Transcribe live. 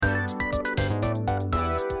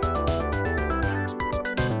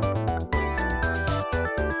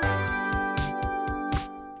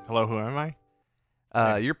Hello, who am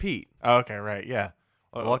I? You're Pete. Oh, okay, right, yeah.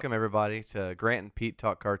 Welcome everybody to Grant and Pete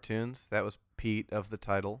Talk Cartoons. That was Pete of the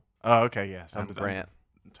title. Oh, okay, yes. I'm Grant.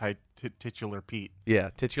 Titular Pete. Yeah,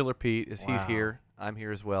 titular Pete is he's Wow. here. I'm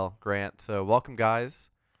here as well, Grant. So welcome, guys.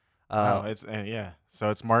 Oh, yeah. So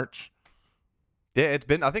it's March. Yeah, it's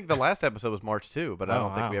been. I think the last episode was March too, but I Oh,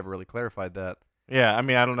 don't think we wow. ever really clarified that. Yeah, I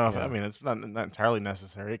mean, I don't know Yeah. if it's not entirely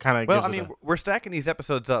necessary. It kind of Well, gives I mean, we're stacking these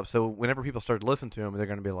episodes up, so whenever people start to listen to them, they're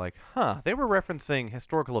going to be like, "Huh, they were referencing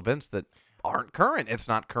historical events that aren't current. It's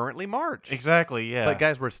not currently March." exactly, yeah. But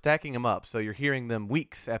guys, we're stacking them up, so you're hearing them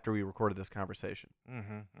weeks after we recorded this conversation.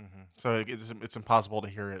 So it's impossible to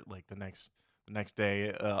hear it like the next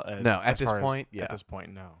day. No, at as this far as- point, yeah. At this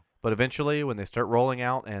point, no. But eventually, when they start rolling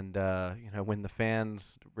out, and when the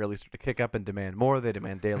fans really start to kick up and demand more, they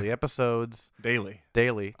demand daily episodes, Daily,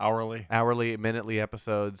 daily, hourly. hourly, minutely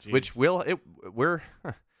episodes, Jeez. which we're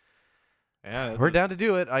Yeah, we're down to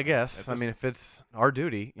do it, I guess. at I this- mean, if it's our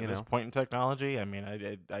duty, At this point in technology, I mean,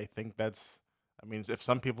 I think that's. I mean, if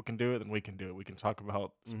some people can do it, then we can do it. We can talk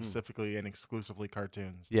about Mhm. specifically and exclusively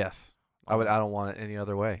cartoons. Yes, I don't want it any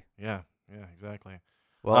other way. Yeah, exactly.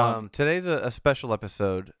 Well, today's a special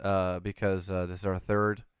episode because this is our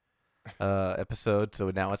third episode,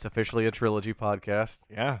 so now it's officially a trilogy podcast.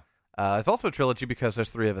 Yeah. It's also a trilogy because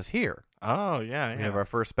there's three of us here. Oh, yeah. We have our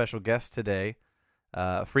first special guest today,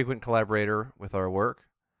 a frequent collaborator with our work,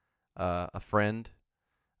 a friend,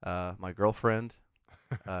 my girlfriend,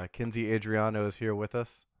 Kinsey Adriano is here with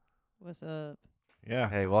us. What's up? Yeah.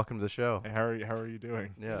 Hey, welcome to the show. Hey, how are you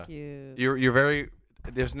doing? Yeah, Thank you. you're very.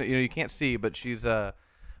 There's no, you can't see, but she's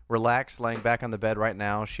relaxed, laying back on the bed right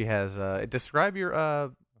now. She has describe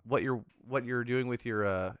your what you're doing with your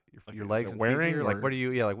is legs it and wearing feet here. Like or- what are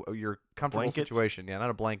you? Yeah, like your comfortable Blanket? situation. Yeah, not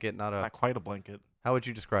a blanket, not a. Not quite a blanket. How would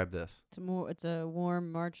you describe this? It's a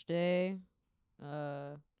warm March day.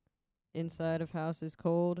 Inside of house is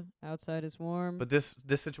cold. Outside is warm. But this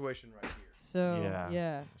situation right here. so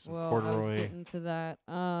Yeah, some well, I was corduroy. getting to that.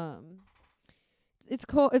 It's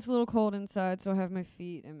cold. It's a little cold inside, so I have my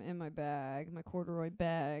feet in my bag, my corduroy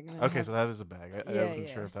bag. And I Okay, have- so that is a bag. I Yeah, wasn't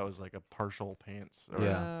sure yeah. if that was like a partial pants. Or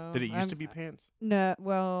Yeah. No, Did it used to I'm- be pants? No,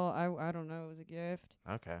 well, I don't know. It was a gift.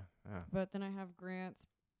 Okay. Yeah. But then I have Grant's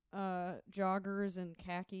joggers and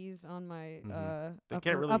khakis on my They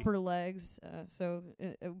can't really- upper legs. So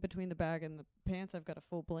between the bag and the pants, I've got a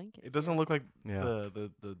full blanket. It doesn't look like Yeah.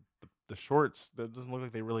 the shorts. That doesn't look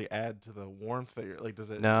like they really add to the warmth. That you're, like, does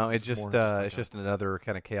it? No, is it just more like it's just another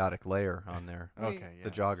kind of chaotic layer on there. Wait, okay. Yeah.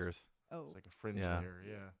 The joggers. Oh, It's like a fringe Yeah. layer.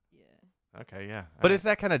 Yeah. yeah. Okay. Yeah. But it's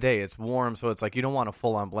that kind of day. It's warm, so it's like you don't want a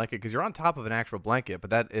full-on blanket because you're on top of an actual blanket, but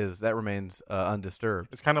that remains undisturbed.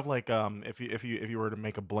 It's kind of like if you were to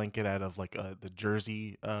make a blanket out of like the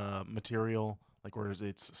jersey material, like where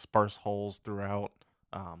it's sparse holes throughout,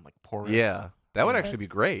 like porous. Yeah, that would Yeah. actually be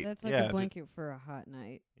That's- great. That's like Yeah, a the- blanket for a hot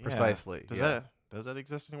night. Yeah. Precisely. Does yeah. that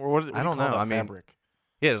exist anymore? What is it? I don't do you call know. that I mean, fabric.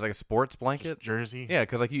 Yeah, there's like a sports Just blanket. jersey. Yeah,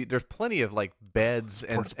 because like there's plenty of like beds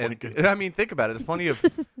and Sports blanket. I mean, think about it. There's plenty of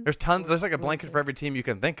there's tons. There's like a blanket for every team you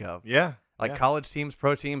can think of. Yeah. Like yeah. college teams,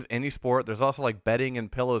 pro teams, any sport. There's also like bedding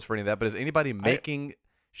and pillows for any of that. But is anybody making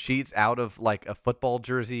sheets out of like a football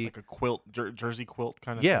jersey? like a quilt, jersey quilt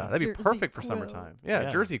kind of. Yeah, thing. that'd be Jersey perfect for quilt. summertime. Yeah, Yeah.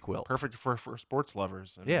 jersey quilt. perfect for sports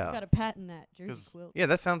lovers. I mean, Yeah. Got to patent that jersey 'Cause- quilt. Yeah,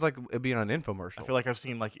 that sounds like it'd be on an infomercial. I feel like I've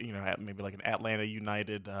seen like maybe like an Atlanta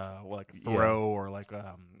United like a Yeah. throw or like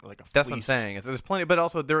a That's what I'm fleece. saying. There's plenty, but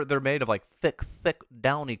also they're made of like thick,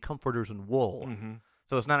 downy comforters and wool. Mm-hmm.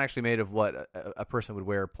 So it's not actually made of what a person would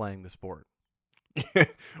wear playing the sport. Well,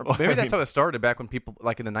 Or maybe I that's mean, how it started back when people,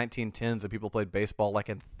 like in the 1910s, that people played baseball like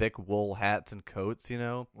in thick wool hats and coats.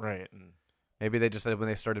 right. And Maybe they just said when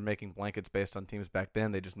they started making blankets based on teams back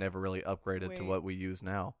then, they just never really upgraded to Wait. what we use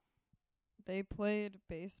now. They played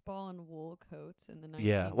baseball in wool coats in the 1910s.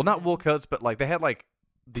 Yeah, well, not wool coats, but like they had like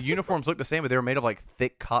the uniforms looked the same, but they were made of like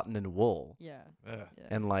thick cotton and wool, Yeah. yeah. Yeah.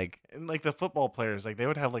 and like And like the football players, like they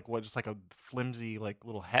would have like just like a flimsy like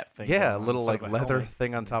little hat thing. yeah, a going on little instead like of a leather helmet.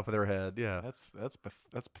 thing on top of their head. Yeah, That's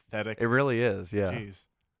pathetic. it really is. Yeah. Jeez.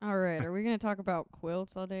 All right. Are we going to talk about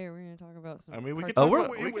quilts all day, or are we going to talk about some? I mean, we could Oh, talk we're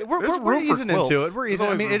about- we- we're, there's we're room for easing into quilts. it. We're There's easing. I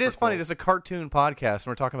always mean, room it for is funny. quilts. This is a cartoon podcast, and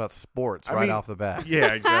we're talking about sports I right mean, off the bat.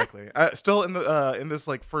 Yeah, exactly. Still in the in this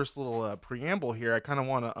like first little preamble here, I kind of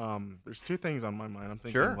want to there's two things on my mind. I'm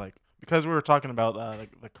thinking Sure. like because we were talking about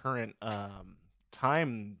the current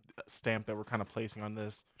time stamp that we're kind of placing on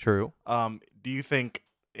this. True. Do you think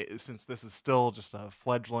since this is still just a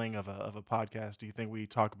fledgling of a podcast, do you think we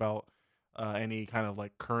talk about any kind of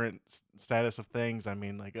like current status of things? I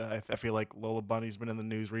mean, like I feel like Lola Bunny's been in the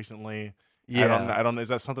news recently. Yeah. I don't. Is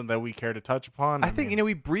that something that we care to touch upon? I think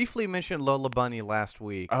we briefly mentioned Lola Bunny last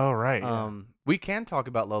week. Oh right. Yeah. We can talk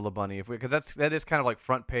about Lola Bunny because that is kind of like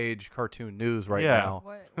front page cartoon news right Yeah.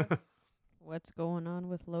 now. What's going on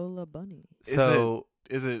with Lola Bunny? So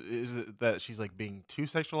Is it that she's like being too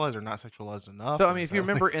sexualized or not sexualized enough? So I or mean, is if you that,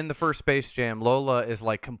 remember in the first Space Jam, Lola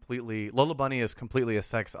Bunny is completely a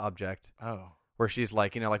sex object. oh. Where she's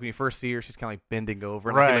like, like when you first see her, she's kind of like bending over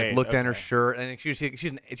and Right, like look down her okay. shirt, and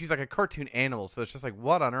she's like a cartoon animal. So it's just like,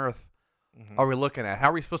 what on earth Mhm. are we looking at? How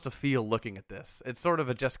are we supposed to feel looking at this? It's sort of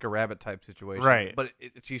a Jessica Rabbit type situation, Right. But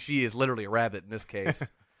she is literally a rabbit in this case.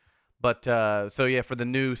 But so yeah, for the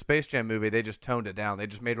new Space Jam movie, they just toned it down. They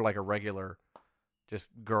just made her like a regular, just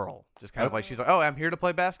girl, just kind of like she's like, oh, I'm here to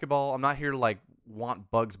play basketball. I'm not here to like want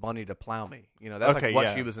Bugs Bunny to plow me. That's Okay, like what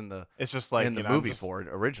yeah. she was in the It's just like in the I'm movie just for it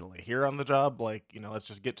originally. here on the job. Like let's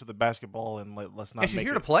just get to the basketball and let's not. And she's make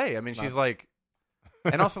here it, to play. I mean, not- she's like,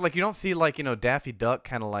 and also like you don't see like Daffy Duck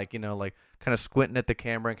kind of like like kind of squinting at the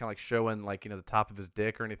camera and kind of like showing like the top of his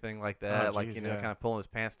dick or anything like that. Oh, like geez, kind yeah. of pulling his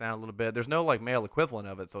pants down a little bit. There's no like male equivalent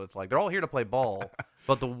of it, so it's like they're all here to play ball,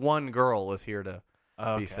 but the one girl is here to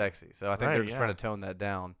Okay. be sexy. So I think they're Right, just yeah. trying to tone that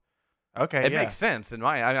down. Okay, It yeah. makes sense in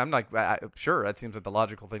I'm like sure that seems like the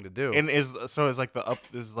logical thing to do. And is like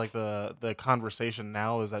the conversation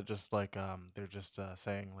now? Is that just like they're just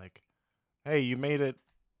saying like, hey, you made it.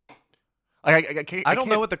 Like I don't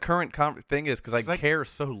know can't- what the current thing is because I It's like- care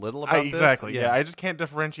so little about this. exactly. Yeah, I just can't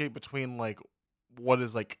differentiate between like what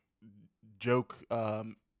is like joke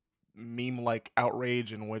meme like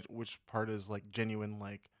outrage and which part is like genuine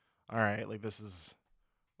like all right like this is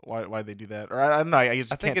why they do that or I don't know I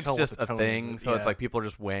just I think can't it's tell what just the a tone thing, is. so it's Yeah. like people are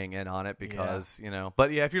just weighing in on it because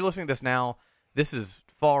But yeah, if you're listening to this now, this is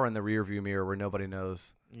far in the rearview mirror where nobody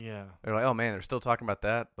knows. yeah They're like, oh man, they're still talking about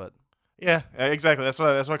that, but yeah exactly that's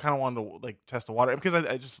why I kind of wanted to like test the water because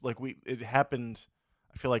I just like it happened.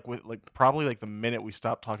 I feel like with like probably like the minute we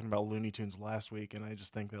stopped talking about Looney Tunes last week, and I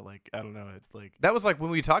just think that like I don't know it like that was like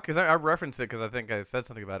when we talked because I referenced it because I think I said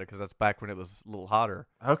something about it because that's back when it was a little hotter.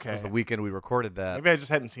 okay It was the weekend we recorded that. maybe I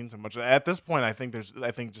just hadn't seen so much at this point. I think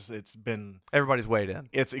just it's been Everybody's weighed in.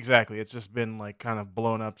 it's just been like kind of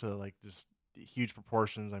blown up to like just huge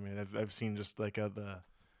proportions. I mean I've seen just like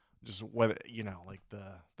just whether like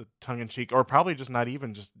the tongue in cheek or probably just not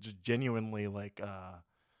even just genuinely like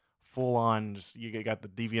full on just you got the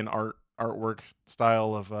deviant artwork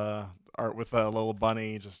style of art with Lola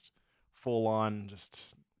Bunny just full on just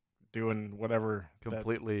doing whatever that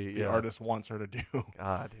Completely, the artist wants her to do.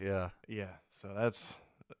 God, yeah. Yeah, so that's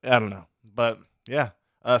I don't know, but yeah.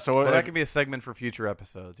 So Well, that could be a segment for future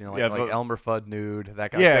episodes. Like, Yeah, like the- Elmer Fudd nude.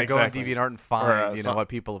 That guy. Yeah, Go on exactly. DeviantArt and Or, find so- what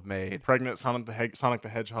people have made. pregnant Sonic the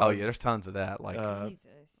Hedgehog. Oh yeah, there's tons of that. Like Jesus.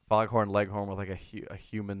 Foghorn Leghorn with like a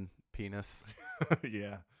human penis.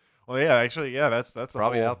 yeah. Well, yeah, actually, yeah, that's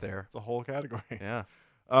Probably a whole, out there. It's a whole category. Yeah.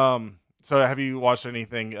 So have you watched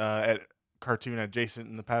anything at cartoon adjacent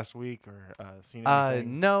in the past week or seen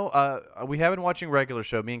anything? No. We have been watching regular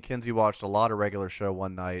show. Me and Kinsey watched a lot of regular show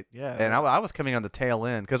one night. Yeah. And I was coming on the tail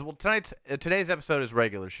end because today's episode is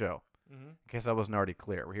regular show. Mhm. In case I wasn't already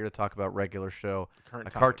clear, we're here to talk about regular show, Current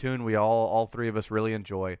a topic. cartoon we all three of us really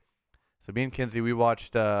enjoy. So me and Kinsey, we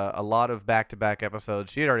watched a lot of back-to-back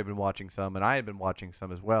episodes. She had already been watching some, and I had been watching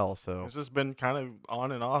some as well. So It's just been kind of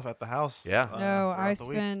on and off at the house. Yeah. No, I throughout the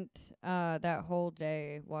week. spent that whole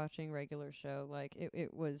day watching regular show. Like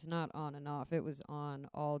it was not on and off. It was on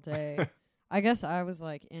all day. I guess I was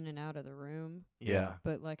like in and out of the room, yeah,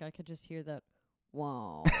 but like I could just hear that.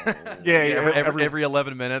 Wow. Yeah, every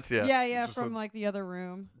 11 minutes. Yeah. yeah, Just from a- like the other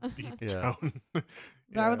room. Deep Yeah. tone. But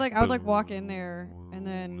I would like walk in there and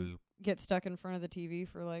then get stuck in front of the TV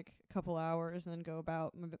for like a couple hours and then go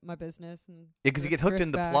about my business and Because you get hooked drift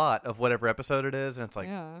in the back. plot of whatever episode it is, and it's like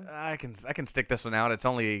yeah. I can stick this one out. It's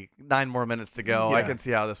only 9 more minutes to go. I Yeah. can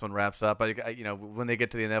see how this one wraps up. When they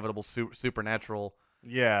get to the inevitable supernatural,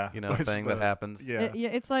 Yeah. Which thing that happens. Yeah.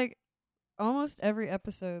 It's like almost every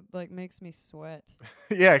episode like makes me sweat.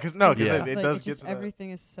 Yeah, because Yeah. it Like, does it get just to that. everything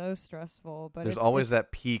is so stressful. But There's it's, always it's,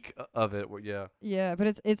 that peak of it. Yeah,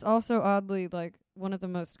 but it's also oddly like one of the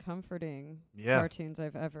most comforting Yeah. cartoons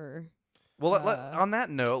I've ever. Well, Uh, on that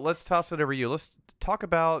note, let's toss it over to you. Let's talk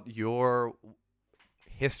about your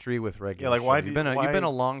history with regular. like, why show. do you've you- been why- a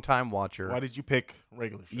long time watcher. Why did you pick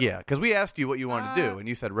regular show? Yeah, because we asked you what you wanted to do, Uh, and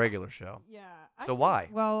you said regular show. Yeah. So why?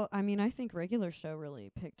 Well, I mean, I think regular show really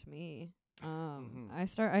picked me. Mhm. I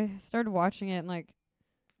started watching it in like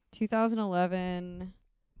 2011.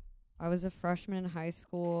 I was a freshman in high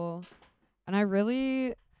school, and I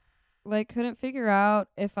really like couldn't figure out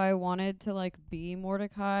if I wanted to like be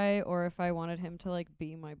Mordecai or if I wanted him to like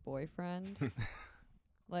be my boyfriend.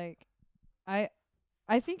 Like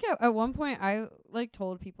I think at one point I like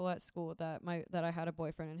told people at school that I had a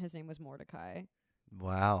boyfriend and his name was Mordecai,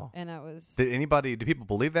 Wow. and that was Did people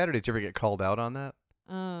believe that, or did you ever get called out on that?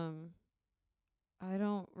 I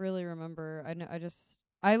don't really remember.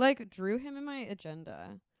 I like drew him in my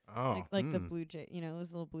agenda. Oh, Like the blue jay,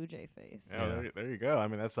 his little blue jay face. yeah. There you go. I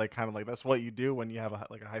mean, that's like kind of like that's what you do when you have a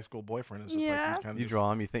high school boyfriend. It's just Yeah. like You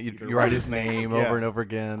draw him. You think either you write write his his name. name Yeah. over and over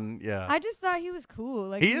again. Yeah. I just thought he was cool.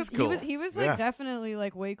 Like He is cool. He was like Yeah. definitely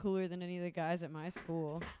like way cooler than any of the guys at my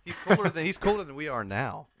school. He's cooler than we are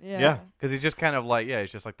now. Yeah. Because he's just kind of like,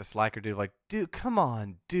 he's just like the slacker dude. Like, dude, come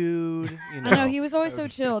on, dude. You know. I know he was always so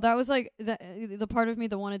chill. That was like the part of me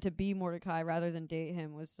that wanted to be Mordecai rather than date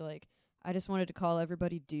him was to, like, I just wanted to call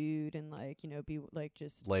everybody dude and like be like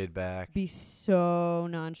just laid back. be so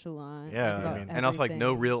nonchalant. Yeah, about I mean- And also like no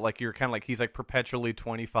everything. real, like you're kind of like, he's like perpetually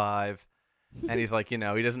 25. And he's like, he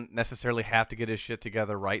doesn't necessarily have to get his shit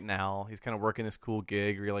together right now. He's kind of working this cool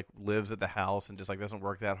gig where he like lives at the house and just like doesn't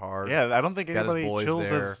work that hard. Yeah, I don't think He's got his anybody boys chills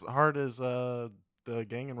there. as hard as the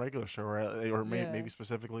gang and regular show, or Yeah. maybe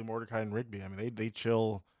specifically Mordecai and Rigby. I mean, they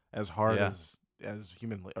chill as hard Yeah. as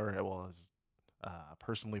humanly or as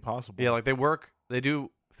personally possible. Yeah, like they do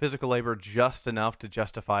physical labor just enough to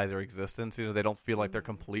justify their existence. They don't feel like they're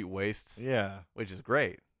complete wastes, yeah. which is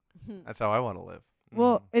great. That's how I want to live.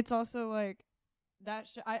 Well, it's also like that.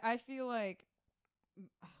 I feel like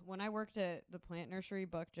when I worked at the plant nursery,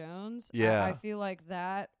 Buck Jones. Yeah. I feel like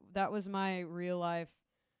that was my real life,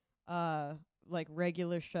 like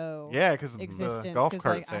regular show. Yeah, because the Existence. golf 'Cause,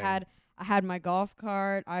 cart like thing. I had my golf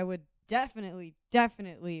cart. I would definitely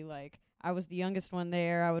like I was the youngest one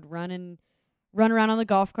there. I would run around on the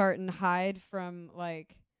golf cart and hide from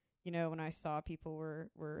like when I saw people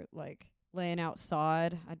were like laying out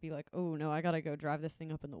sod, I'd be like, oh no, I gotta go drive this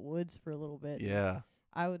thing up in the woods for a little bit. Yeah.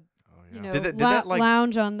 I would, Oh, yeah. Did that, like-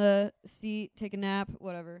 lounge on the seat, take a nap,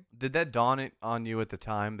 whatever. Did that dawn on you at the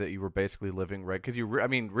time that you were basically living because I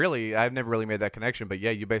mean, really, I've never really made that connection, but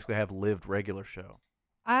yeah, you basically have lived regular show.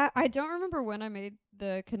 I don't remember when I made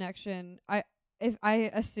the connection. I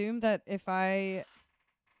assume that if I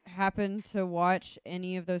happened to watch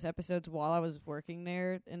any of those episodes while I was working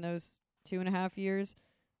there in those 2.5 years,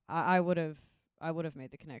 I would have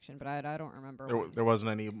made the connection, but I don't remember. There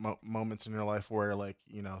wasn't any moments in your life where like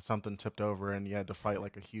something tipped over and you had to fight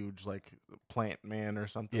like a huge like plant man or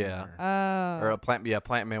something. Yeah. or Or a plant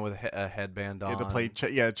man with a headband you on. had to play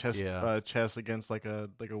chess Yeah. chess against like a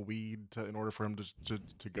weed in order for him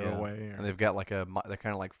to go Yeah. away. And they've got like they're kind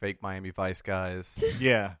of like fake Miami Vice guys.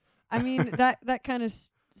 Yeah. I mean that kind of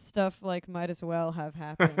stuff like might as well have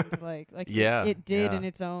happened. like Yeah, it did yeah. in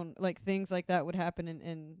its own, like things like that would happen in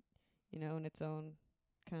in its own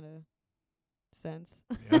kind of sense.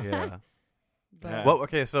 Yeah. But Yeah.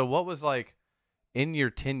 Okay, so what was like in your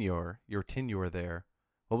tenure there?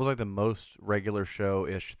 What was like the most regular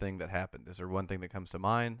show-ish thing that happened? Is there one thing that comes to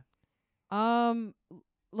mind?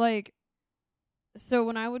 like, so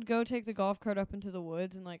when I would go take the golf cart up into the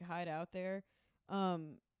woods and like hide out there,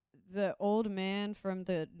 the old man from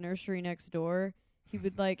the nursery next door, he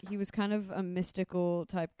was kind of a mystical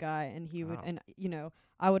type guy, and he would, Wow. and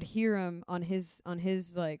I would hear him on his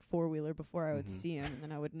like 4-wheeler before I would Mhm. see him, and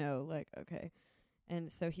then I would know like, okay. And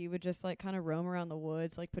so he would just like kind of roam around the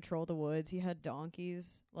woods, like patrol the woods. He had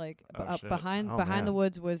donkeys, like Oh, shit. behind Oh, the man.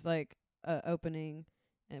 woods was like a opening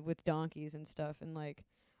with donkeys and stuff, and like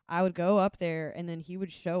I would go up there, and then he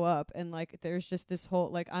would show up, and like there's just this whole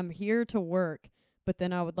like I'm here to work, but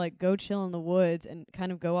then I would like go chill in the woods and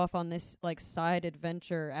kind of go off on this like side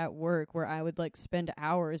adventure at work where I would like spend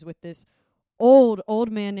hours with this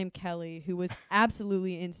old man named Kelly who was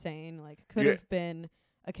absolutely insane, like could Yeah. have been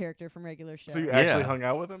a character from regular show. So you actually Yeah. hung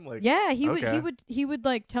out with him? Like Yeah, he Okay. would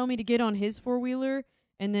like tell me to get on his 4-wheeler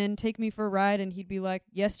and then take me for a ride, and he'd be like,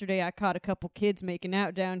 yesterday I caught a couple kids making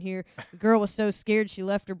out down here. The girl was so scared she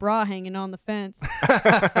left her bra hanging on the fence.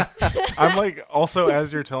 I'm like also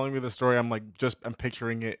as you're telling me the story, I'm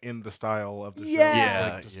picturing it in the style of the show.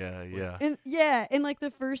 Yeah. Just like, Yeah. And like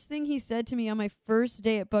the first thing he said to me on my first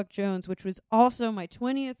day at Buck Jones, which was also my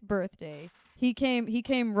 20th birthday, he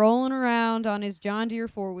came rolling around on his John Deere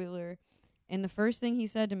 4-wheeler, and the first thing he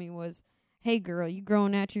said to me was, "Hey girl, you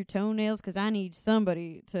growing out your toenails? 'Cause I need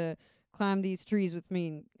somebody to climb these trees with me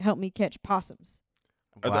and help me catch possums."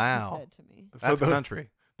 He Wow. said to me. So That's those, country.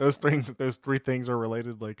 those three things are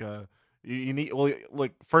related. Like you need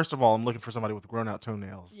like first of all, I'm looking for somebody with grown out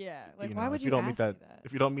toenails. Yeah, like You why know, would if you you don't ask meet me that?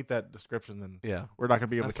 If you don't meet that description, then Yeah. we're not gonna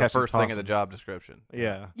be able That's to the catch these first thing in the possums. job description.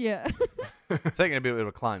 Yeah. Yeah. Second, to be able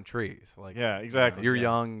to climb trees. Like Yeah, exactly. You're Yeah.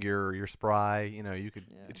 young. You're spry. You could.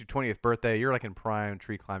 Yeah. It's your 20th birthday. You're like in prime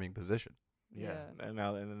tree climbing position. Yeah. And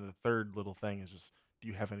then the third little thing is just, do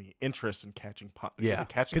you have any interest in catching Yeah,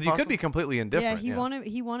 catching because you could be possums? completely indifferent. Yeah,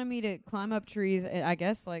 he wanted me to climb up trees. I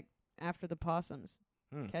guess like after the possums,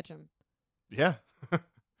 Hmm. catch 'em. Yeah. Yeah.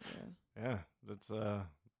 Yeah. That's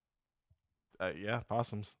yeah,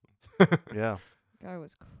 possums. Yeah. Guy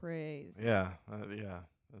was crazy. Yeah. Yeah.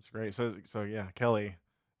 That's great. So yeah, Kelly,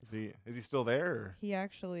 is he still there? Or? He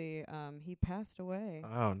actually he passed away.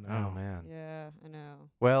 Oh no. Oh man. Yeah, I know.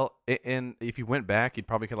 Well, and if you went back, you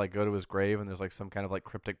probably could like go to his grave, and there's like some kind of like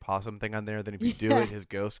cryptic possum thing on there. Then if you do Yeah. it, his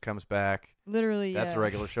ghost comes back. Literally, That's yeah. a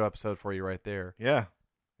regular show episode for you right there. Yeah.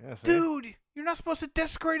 Yeah. see? Dude, you're not supposed to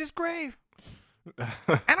desecrate his grave.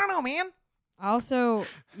 I don't know, man. Also,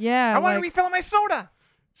 yeah, I want to like, refill my soda.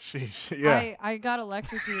 Sheesh. Yeah. I got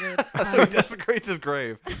electrocuted. So he desecrates his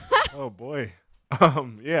grave. Oh boy.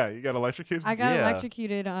 Yeah, you got electrocuted. I got Yeah.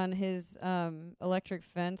 electrocuted on his electric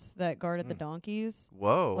fence that guarded the donkeys.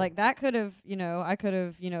 Whoa. Like that could have, I could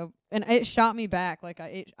have, and it shot me back. Like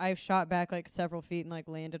I shot back like several feet and like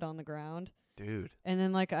landed on the ground. dude. And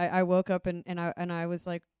then like I woke up and I was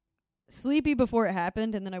like sleepy before it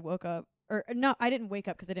happened, and then I woke up, or no, I didn't wake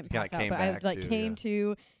up because I didn't You pass kinda out, came but I back like too, came yeah.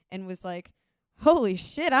 to and was like, holy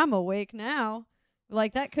shit, I'm awake now.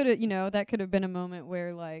 Like that could have, that could have been a moment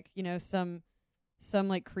where like, some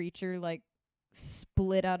like creature like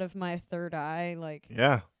split out of my third eye, like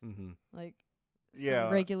Yeah. Mm-hmm. like Yeah.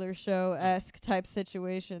 some regular show-esque type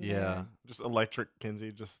situation. Yeah. there. Just electric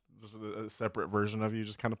Kinsey, just a separate version of you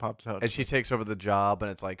just kind of pops out. And she takes over the job,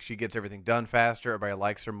 and it's like she gets everything done faster. Everybody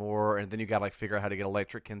likes her more, and then you gotta like figure out how to get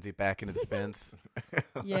Electric Kinsey back into the fence.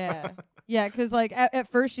 Yeah. Yeah, 'cause like at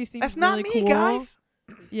first she seems That's really not me, cool. guys.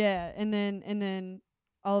 Yeah, and then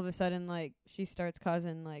all of a sudden like she starts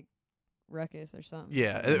causing like ruckus or something.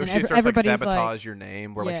 Yeah, And or then she starts like everybody's sabotage your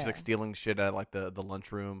name, where like she's Yeah. like stealing shit out of like the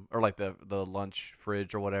lunchroom or like the lunch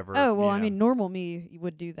fridge or whatever. Oh well, I Yeah. mean, normal me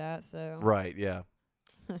would do that. So Right. Yeah.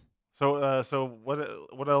 So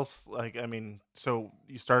what else? Like, I mean, so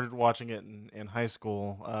you started watching it in high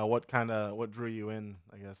school. What drew you in?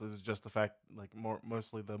 I guess is it just the fact, like,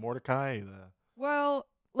 mostly the Mordecai. Well,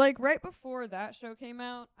 like right before that show came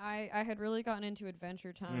out, I had really gotten into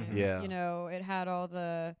Adventure Time. Mhm. Yeah. It had all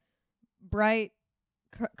the bright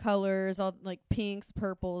colors, all like pinks,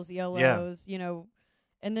 purples, yellows.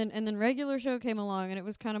 And then regular show came along, and it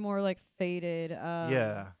was kind of more like faded.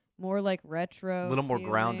 Yeah, More like retro. A little more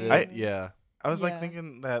grounded. feeling. Yeah. I was like Yeah.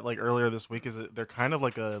 thinking that like earlier this week they're kind of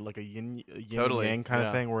like a yin Totally, yang kind yeah.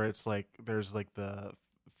 of thing where it's like there's like the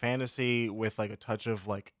fantasy with like a touch of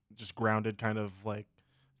like just grounded kind of like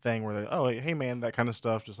thing where they hey man, that kind of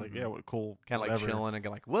stuff, just like Mhm. yeah, what cool, Kind of like whatever. chilling and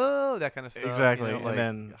like whoa, that kind of stuff. Exactly, and like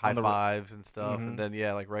then high on the- fives and stuff, Mhm. and then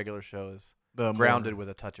yeah, like regular shows The grounded more- with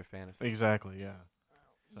a touch of fantasy. exactly, yeah.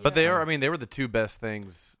 But they Yeah. are. I mean, they were the two best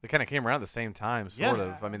things. They kind of came around at the same time, sort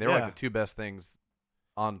Yeah. of. I mean, they were like Yeah. the two best things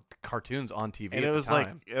on cartoons on TV. And at it the was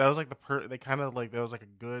time. like that was like they kind of like there was like a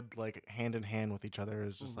good like hand in hand with each other. It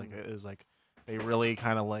was just like Mhm. it was like they really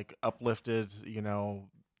kind of like uplifted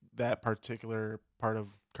that particular part of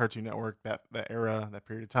Cartoon Network, that era, that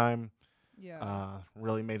period of time. Yeah.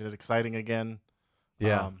 Really made it exciting again.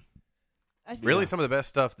 Yeah. I think really some of the best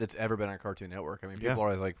stuff that's ever been on Cartoon Network. I mean, people Yeah.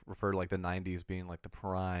 always like refer to like the '90s being like the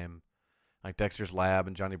prime, like Dexter's Lab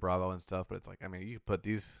and Johnny Bravo and stuff. But it's like, I mean, you put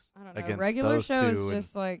these I don't know. against Regular those show two, is and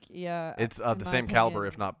just like it's in the my same caliber,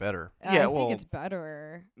 opinion, if not better. I Yeah, think well, it's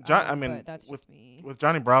better. I mean, but that's with- just me. With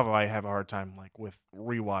Johnny Bravo, I have a hard time like with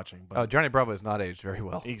rewatching. But Oh, Johnny Bravo is not aged very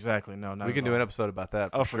well. exactly, no, not We can at do an all. episode about that.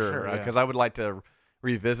 Oh, for sure, yeah. Because I would like to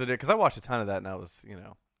revisit it because I watched a ton of that and I was,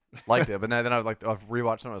 liked it. But then I like I've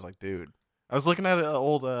rewatched them. I was like, dude, I was looking at an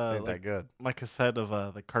old it ain't like, that good. my cassette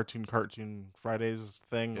of the Cartoon Fridays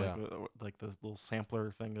thing, Yeah. like the little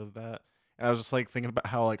sampler thing of that, and I was just like thinking about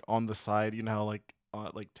how like on the side, how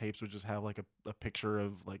like tapes would just have like a picture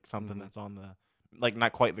of like something Mhm. that's on the like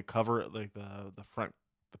not quite the cover, like the front,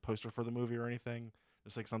 the poster for the movie or anything,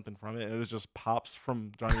 just like something from it. And it was just Pops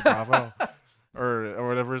from Johnny Bravo. Or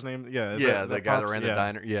whatever his name. Yeah, is Yeah, that the guy that Pops? ran Yeah. the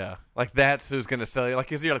diner. Yeah, like that's who's gonna sell you. Like,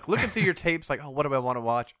 is you're like looking through your tapes, like, oh, what do I want to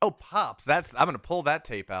watch? Oh, Pops. I'm gonna pull that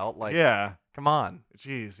tape out. Like, Yeah, come on.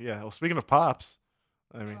 jeez, yeah. Well, speaking of Pops,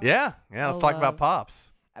 I mean, Yeah. Let's talk about love-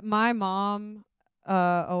 Pops. My mom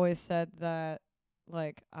always said that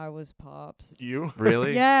like I was Pops. you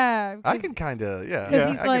Really? Yeah, I can kind of, yeah. because Yeah,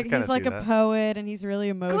 he's I can like kinda he's like see a that. poet and he's really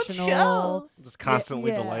emotional. just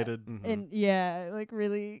constantly yeah. delighted. Mhm. And like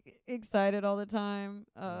really excited all the time.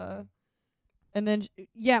 And then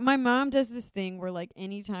my mom does this thing where like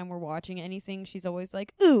anytime we're watching anything, she's always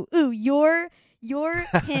like, "Ooh, you're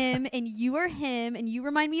him and you are him and you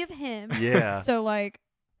remind me of him." Yeah. So like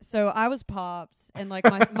So I was Pops, and like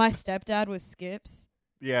my stepdad was Skips.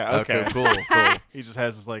 Yeah. Okay. Cool. He just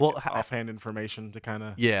has this like Well, offhand information to kind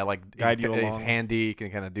of. Yeah, like Guide you he's along. handy, he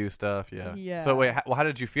can kind of do stuff. Yeah. Yeah. So wait, how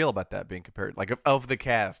did you feel about that being compared? Like of the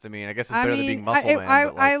cast, I mean, I guess it's better than being Muscle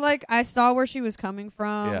Man. But I saw where she was coming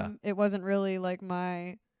from. Yeah. It wasn't really like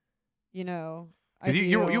my, because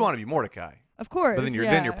you ideal. want to be Mordecai, Of course. but then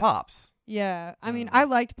you're Pops. Yeah. I mean, I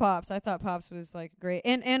liked Pops. I thought Pops was like great,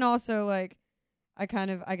 and also like, I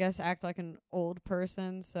kind of, I guess, act like an old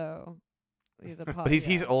person. So, the Pop, But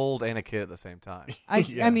he's old and a kid at the same time.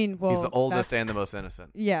 Yeah. I mean, well, He's the oldest that's- and the most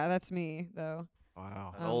innocent. Yeah, that's me though.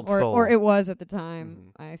 Wow. An old or soul. it was at the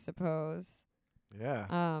time, Mhm. I suppose.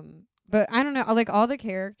 Yeah. But I don't know. Like all the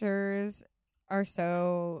characters are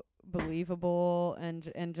so believable and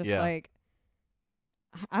just Yeah. like,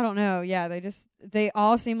 I don't know. Yeah, they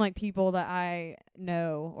all seem like people that I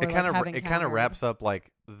know. Or It kind of have it kind of encountered. wraps up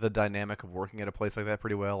like the dynamic of working at a place like that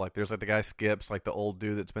pretty well. Like there's like the guy Skips, like the old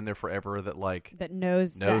dude that's been there forever that like that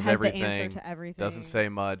knows that has everything, the answer to everything. doesn't say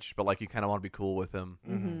much, but like you kind of want to be cool with him.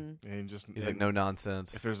 Mhm. And just He's like no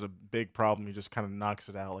nonsense. If there's a big problem, he just kind of knocks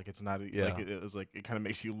it out. Like it's not. Yeah. Like it was like it kind of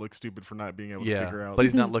makes you look stupid for not being able to Yeah, figure out. but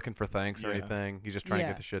he's not looking for thanks or Yeah. anything. He's just trying to Yeah.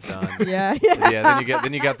 get the shit done. Yeah. But yeah,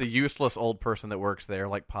 then you got the useless old person that works there,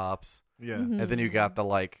 like Pops, Yeah. Mhm. and then you got the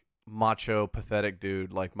like macho, pathetic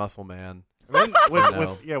dude like Muscle Man. And then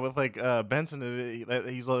with, No. with like Benson,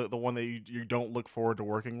 he's the one that you don't look forward to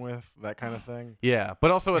working with, that kind of thing. Yeah,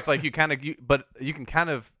 but also it's like but you can kind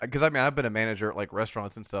of, because I mean I've been a manager at like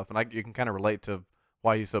restaurants and stuff, and you can kind of relate to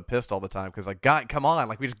why he's so pissed all the time, because like God, come on,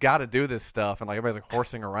 like we just got to do this stuff, and like everybody's like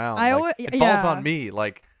horsing around. I Like, alwa- it falls yeah. on me,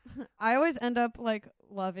 like I always end up like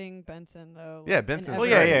loving Benson though. Yeah, like, in Benson's Well, every-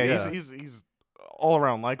 yeah, great, yeah. he's all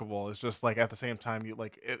around likable. It's just like at the same time, you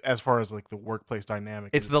like as far as like the workplace dynamic,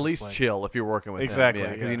 it's the just, least like, chill if you're working with Exactly,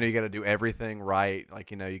 him. Because yeah. you got to do everything right.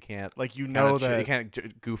 Like you can't Like you kinda know that you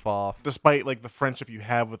can't goof off. despite like the friendship you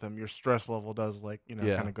have with him, your stress level does like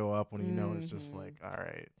Yeah. kind of go up when you know it's just Mhm. like all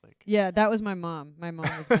right, like Yeah, that was my mom. My mom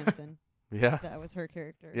was Benson. Yeah, That was her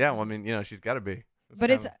character. yeah. Well, I mean, she's got to be. But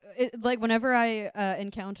kinda- like whenever I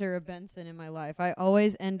encounter a Benson in my life, I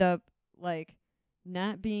always end up like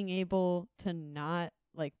not being able to not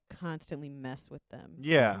like constantly mess with them.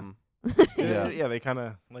 yeah, Mhm. yeah, Yeah. they kind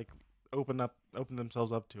of like open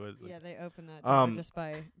themselves up to it. Like, Yeah, they open that door just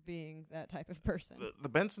by being that type of person. the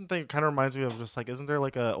Benson thing kind of reminds me of just like, isn't there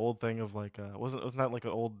like a old thing of like wasn't that like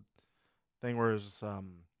an old thing where it's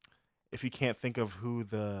if you can't think of who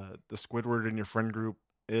the Squidward in your friend group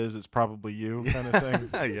is, it's probably you kind of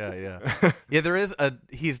thing. yeah. Yeah, there's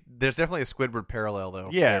definitely a Squidward parallel though.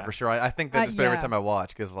 Yeah. for sure. I think that just about every yeah. time I watch,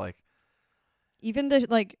 because like Even the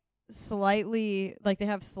like slightly like they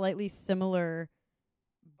have slightly similar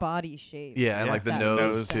body shapes. yeah, and Yeah, like the that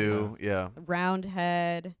nose makes too. sense. Yeah, Round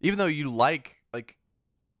head. even though you like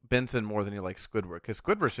Benson more than you like Squidward, because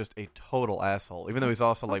Squidward's just a total asshole. Even though he's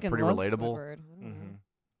also like Fucking pretty love relatable. Squidward. I don't know. Mhm.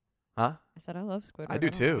 Huh? I said I love Squidward. I do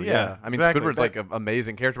don't too. know. Yeah, Yeah, I mean exactly. Squidward's That- like an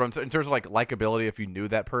amazing character, but in terms of like likability, if you knew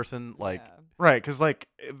that person, like Yeah. Right, because like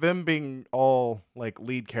them being all like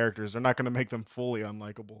lead characters, they're not going to make them fully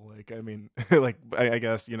unlikable. Like I mean, like I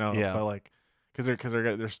guess Yeah. but like because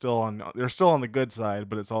they're still on the good side,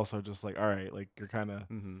 but it's also just like all right, like you're kind of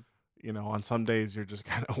mhm. on some days you're just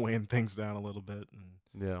kind of weighing things down a little bit,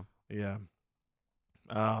 and Yeah. yeah,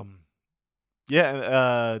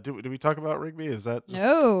 yeah. Do we talk about Rigby? Is that just,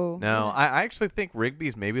 No. No, I actually think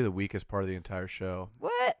Rigby's maybe the weakest part of the entire show.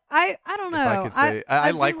 What? I don't know. If I could say,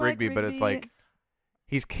 I do like Rigby, but it's like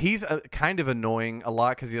he's kind of annoying a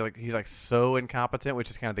lot because he's like so incompetent, which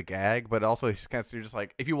is kind of the gag. But also he's kind of, you're just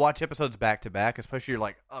like, if you watch episodes back to back, especially, you're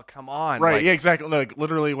like, oh come on, right? like, Yeah, exactly. No, like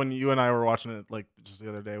literally, when you and I were watching it, like just the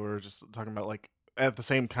other day, we were just talking about like at the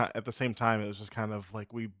same time, it was just kind of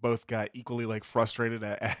like we both got equally like frustrated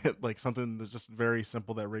at like something that's just very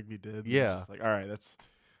simple that Rigby did. And it was Yeah. just like all right,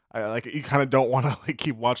 I like you kind of don't want to like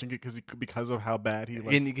keep watching it because of how bad he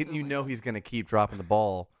like. and you know he's gonna keep dropping the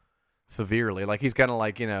ball severely. Like he's gonna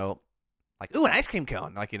like ooh, an ice cream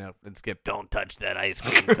cone, like and Skip, don't touch that ice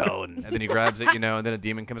cream cone, and then he grabs it, and then a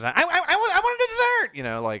demon comes out. I want a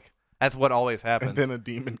dessert, like that's what always happens. and then a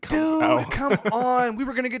demon comes Dude, out. come on, we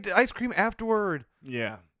were gonna get the ice cream afterward.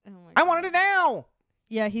 Yeah, Oh my I God. wanted it now.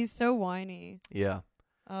 Yeah, he's so whiny. Yeah,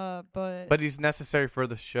 But he's necessary for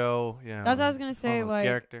the show. Yeah, That's what I was gonna say, like-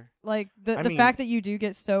 character. like I the mean- fact that you do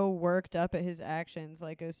get so worked up at his actions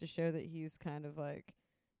like goes to show that he's kind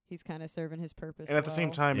of serving his purpose. and at the same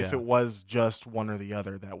well. time, if Yeah. it was just one or the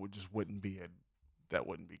other, that wouldn't be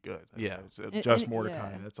good. I mean, Yeah. it's, And- just and-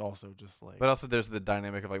 Mordecai. yeah. That's also just like But also, there's the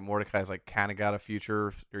dynamic of like Mordecai's like kind of got a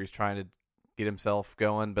future, or he's trying to get himself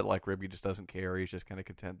going, but like Ribby just doesn't care. He's just kind of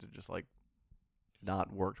content to just like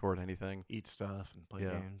not work toward anything. Eat stuff and play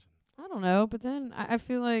Yeah. games. I don't know, but then I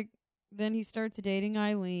feel like then he starts dating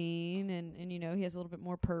Eileen, and he has a little bit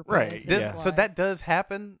more purpose. Right, in his yeah. So life. that does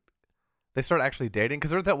happen. They start actually dating because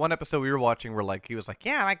there was that one episode we were watching where like he was like,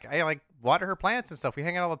 yeah, I like water her plants and stuff. We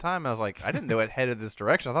hang out all the time. And I was like, I didn't know it headed this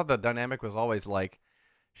direction. I thought the dynamic was always like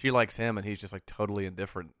she likes him and he's just like totally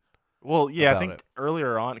indifferent. Well, yeah, I About think it.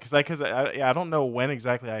 earlier on, because I don't know when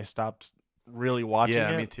exactly I stopped really watching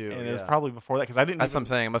Yeah, it. me too, And it was yeah. probably before that because I didn't. That's what even, I'm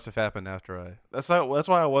saying. It must have happened after I. That's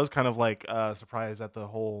why I was kind of like surprised that the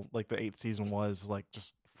whole like the 8th season was like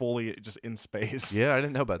just fully just in space. Yeah, I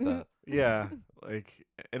didn't know about that. Yeah, like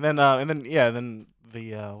and then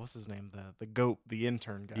the what's his name, the goat, the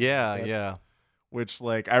intern guy. Yeah, that- yeah. Which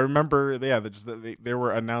like I remember, they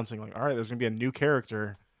were announcing like, all right, there's gonna be a new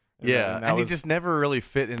character. Yeah, that and he was- just never really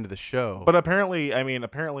fit into the show. But apparently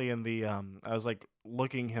in the I was like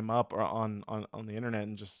looking him up on the internet,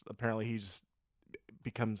 and just apparently he just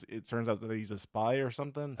becomes. It turns out that he's a spy or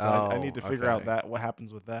something. So I need to figure out okay. what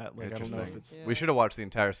happens with that. Like I don't know if Interesting. it's. Yeah. We should have watched the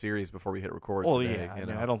entire series before we hit record Well, today. yeah. you I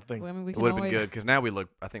mean, know? I don't think. Well, I mean, we It can would have been always, good because now we look,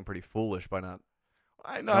 I think, pretty foolish by not.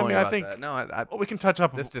 I knowing I about think. that. No, Well, we can touch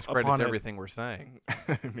up. this upon discredits it. everything we're saying.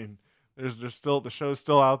 I mean, there's still the show's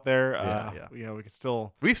still out there. Yeah. We can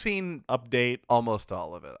still We've seen update. almost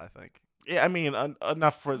all of it, I think. Yeah, I mean,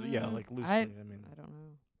 enough for Mm, like loosely. I I mean, I don't know.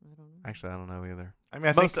 Actually, I don't know either. I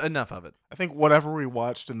think Most enough of it. I think whatever we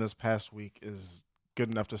watched in this past week is good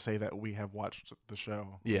enough to say that we have watched the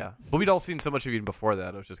show. Yeah, but we'd all seen so much of it even before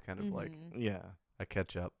that. It was just kind of like Mhm. Yeah. a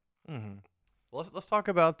catch up. Mm-hmm. Well, let's talk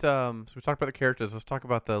about. So we talked about the characters. Let's talk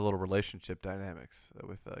about the little relationship dynamics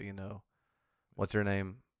with what's her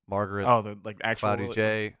name, Margaret, Oh, the like actual Cloudy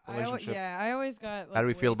J. relationship. I always got. Like, How do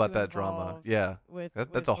we way feel about too that drama? involved Yeah, With that's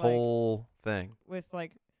with, a like, whole thing. with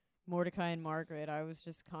like Mordecai and Margaret. I was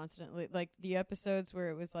just constantly like the episodes where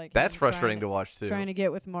it was like That's him frustrating to trying watch too. Trying to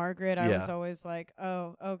get with Margaret, I was Yeah. always like,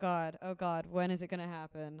 oh God, when is it gonna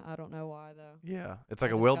happen? I don't know why though. Yeah, it's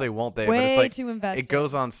like I a just will got they, won't they? But Way it's like too invested. it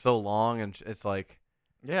goes on so long, and it's like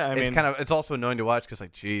Yeah, I mean, it's also annoying to watch because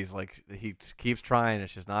like, geez, like he keeps trying,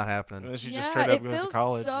 it's just not and happening. then she Yeah, just straight up it goes feels to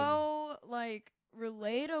college. so like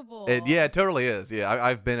relatable. Yeah, it totally is. Yeah,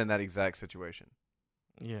 I've been in that exact situation.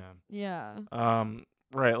 yeah. Yeah.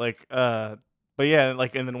 Right. Like, but yeah,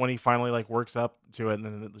 like, and then when he finally like works up to it, and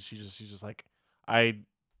then she's just like, I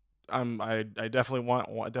definitely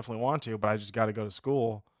want to, but I just got to go to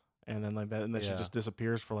school, and then like that, and then she Yeah. just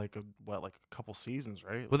disappears for like a couple seasons,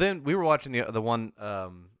 right? Well, then we were watching the one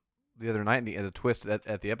the other night, and the twist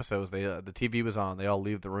at the episode was the TV was on. They all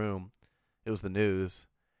leave the room. It was the news,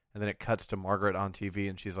 and then it cuts to Margaret on TV,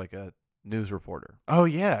 and she's like a news reporter. Oh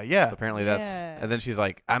yeah, yeah. So apparently Yeah. that's, and then she's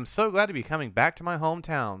like, "I'm so glad to be coming back to my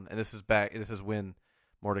hometown." And this is when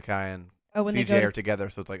Mordecai and Oh, when they go CJ to are together.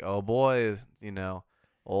 So it's like, oh boy,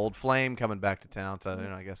 old flame coming back to town. So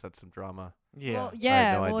I guess that's some drama. Yeah. Well, I yeah.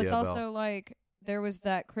 had no Well, it's idea about- also like there was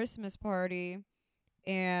that Christmas party,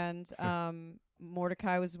 and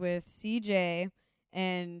Mordecai was with CJ,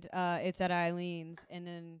 and it's at Eileen's, and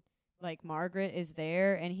then like Margaret is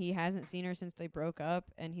there, and he hasn't seen her since they broke up,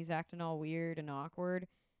 and he's acting all weird and awkward,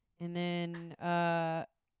 and then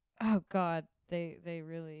oh God, they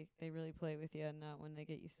really play with you in that one. They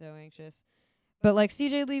get you so anxious. But like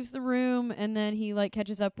CJ leaves the room, and then he like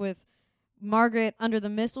catches up with Margaret under the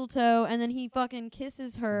mistletoe, and then he fucking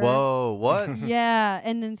kisses her. Whoa, what? Yeah,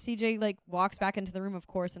 and then CJ like walks back into the room, of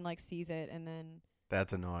course, and like sees it, and then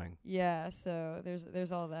That's annoying. yeah, so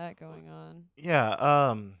there's all that going on.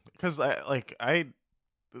 Yeah, because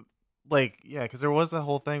because there was the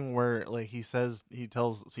whole thing where like he tells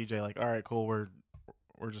CJ like, all right, cool, we're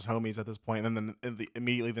just homies at this point, and then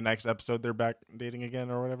immediately the next episode they're back dating again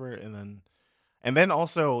or whatever, and then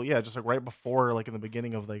also just like right before like in the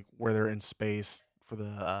beginning of like where they're in space for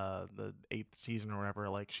the 8th season or whatever,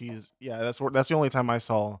 like that's the only time I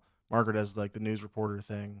saw Margaret as like the news reporter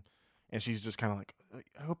thing, and she's just kind of like,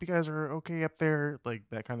 I hope you guys are okay up there, like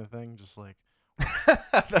that kind of thing, just like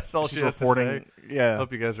That's all she's she has reporting. to say. Yeah,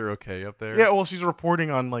 Hope you guys are okay up there. yeah. Well, she's reporting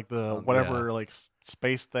on like the whatever yeah. like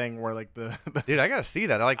space thing where like the Dude, I gotta see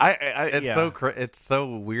that. It's yeah. it's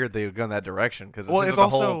so weird they would go in that direction because Well, it's it's the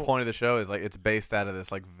whole also- point of the show is like it's based out of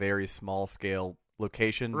this like very small scale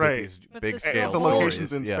location Right. with these But big the scale the whole-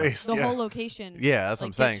 locations in stories. space. The yeah. whole location. Yeah, that's what I'm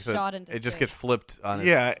like, saying. gets So shot into it just space. gets flipped on its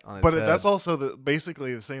Yeah, on its but head. that's also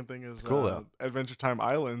basically the same thing as cool, though. Adventure Time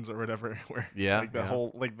Islands or whatever. Where Yeah, like the yeah.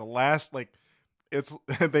 whole like the last like it's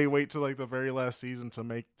they wait till like the very last season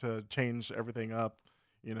to change everything up.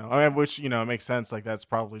 I mean, which it makes sense. Like that's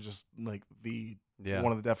probably just like the yeah.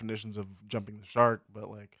 one of the definitions of jumping the shark. But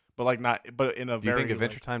like, but like not, but in a Do you very think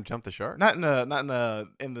Adventure like, Time jumped the shark? not in a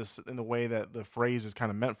in the way that the phrase is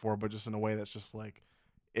kind of meant for, but just in a way that's just like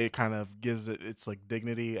it kind of gives it its like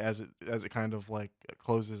dignity as it kind of like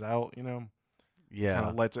closes out, you know, kind Yeah.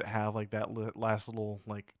 of lets it have like that last little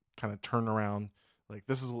like kind of turnaround. Like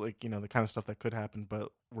this is like, you know, the kind of stuff that could happen, but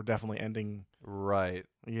we're definitely ending. Right.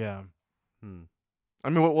 Yeah. Hmm. I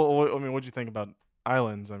mean, what'd you think about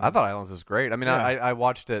Islands? I thought Islands was great. I mean, Yeah. I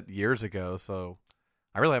watched it years ago, so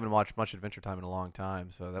I really haven't watched much Adventure Time in a long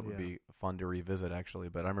time. So that would Yeah. be fun to revisit, actually.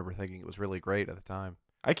 But I remember thinking it was really great at the time.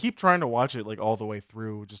 I keep trying to watch it like all the way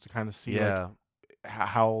through just to kind of see Yeah. like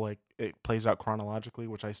how like it plays out chronologically,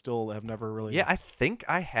 which I still have never really. Yeah, I think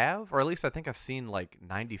I have, or at least I think I've seen like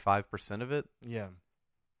 95% of it. Yeah.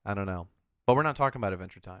 I don't know. But we're not talking about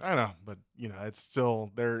Adventure Time. I know, but you know, it's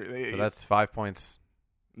still there. So that's 5 points.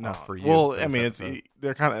 no off for you Well, for I this mean,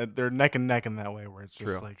 episode. they're neck and neck in that way where it's just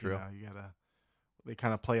True, like true. you know you gotta they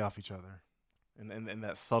kind of play off each other, in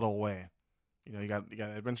that subtle way. You know, you got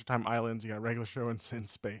Adventure Time Islands, you got regular show in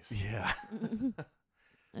space. Yeah.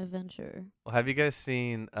 Adventure. Well, have you guys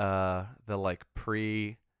seen the like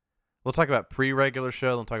We'll talk about pre-regular show,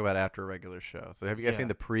 then we'll talk about after regular show. So have you guys Yeah. seen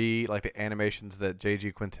the like the animations that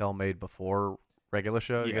J.G. Quintel made before regular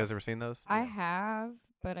show? You Yeah. guys ever seen those? I have,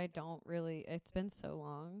 but I don't really. It's been so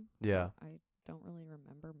long. so Yeah. I don't really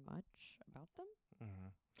remember much about them.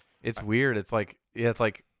 Mhm. It's weird. It's like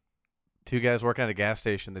two guys working at a gas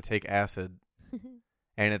station that take acid,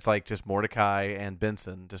 and it's like just Mordecai and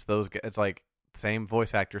Benson, just those guys. It's like same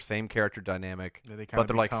voice actor, same character dynamic, Yeah, they but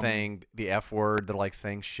they're like become- saying the F word. They're like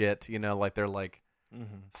saying shit. You know, like they're like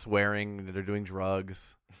Mhm. swearing. They're doing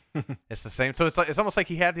drugs. It's the same. So it's almost like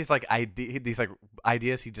he had these like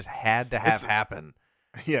ideas he just had to have It's- happen.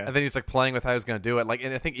 Yeah. And then he's like playing with how he's going to do it. Like,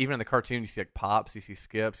 and I think even in the cartoon, you see like Pops, you see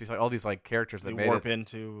Skips, you see like all these like characters that They made warp it.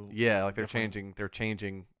 into. Yeah, like they're different-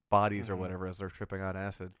 changing bodies or Mhm. whatever as they're tripping on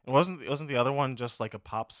acid. Wasn't the other one just like a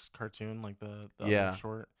Pops cartoon, like the Yeah. other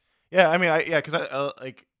short? Yeah, I mean, because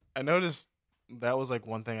I noticed that was like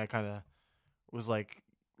one thing I kind of was like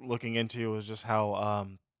looking into was just how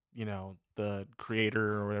you know the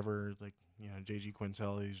creator or whatever, like you know J.G.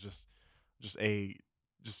 Quintel, he's just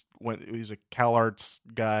he's a CalArts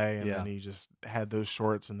guy, and Yeah. then he just had those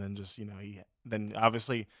shorts, and then just you know he then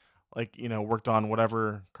obviously. Like you know, worked on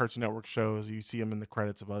whatever Cartoon Network shows. You see him in the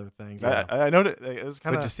credits of other things. Yeah. I noticed it was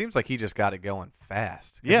kind But it of just seems like he just got it going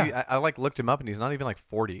fast. 'Cause Yeah. I like looked him up and he's not even like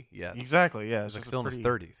 40 yet. exactly yeah. He's It's like just still in his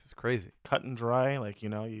 30s. It's crazy. cut and dry. Like you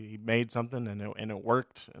know, he made something and it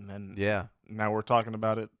worked, and then Yeah. now we're talking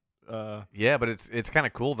about it. Yeah, but it's kind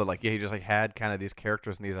of cool that like he just like had kind of these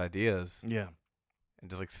characters and these ideas Yeah, and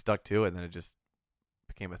just like stuck to it, and then it just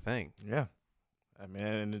became a thing. yeah. I mean,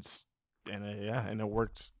 and it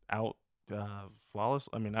worked out flawless.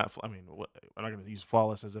 I mean, I'm not going to use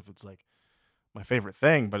flawless as if it's like my favorite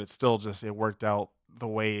thing, but it's still just it worked out the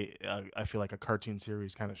way I feel like a cartoon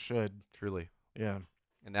series kind of should. Truly. Yeah.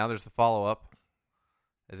 And now there's the follow up.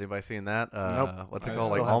 Has anybody seen that? Nope. What's it I called?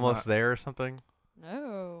 still Like have Almost not. There or something?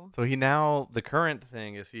 No. So the current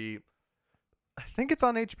thing is I think it's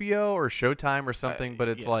on HBO or Showtime or something, but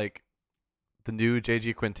it's yeah. like the new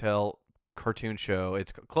J.G. Quintel cartoon show.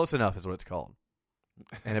 It's Close Enough is what it's called.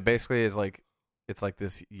 And it basically is like, it's like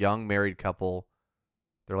this young married couple.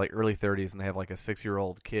 They're like early 30s and they have like a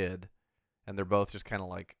 6-year-old kid. And they're both just kind of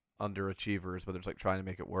like underachievers, but they're just like trying to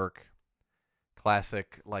make it work.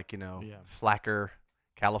 Classic, like, you know, Yeah. slacker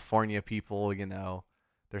California people, you know.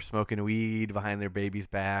 They're smoking weed behind their baby's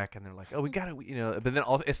back, and they're like, "Oh, we got to," you know. But then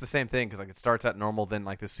also, it's the same thing because like it starts out normal, then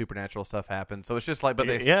like this supernatural stuff happens. So it's just like, but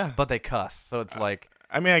they cuss. So it's like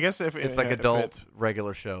I mean, I guess if it's like if adult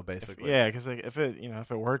regular show basically. yeah, because like, if it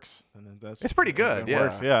works, then that's It's pretty good. It Yeah,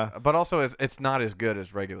 works, yeah, But also, it's not as good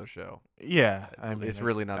as regular show. yeah. I mean, It's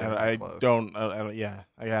really not even I close. don't. Yeah,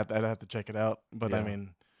 I'd have to check it out. But Yeah.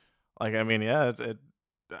 yeah,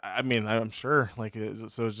 I'm sure. Like,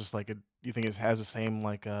 so it's just like you think it has the same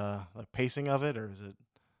like pacing of it, or is it?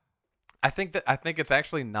 I think it's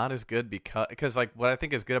actually not as good because like what I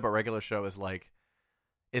think is good about regular show is like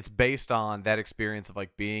it's based on that experience of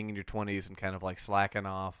like being in your 20s and kind of like slacking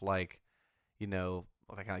off, like, you know,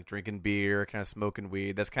 like kind of like drinking beer, kind of smoking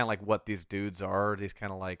weed. That's kind of like what these dudes are. These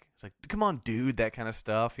kind of like, it's like, come on, dude, that kind of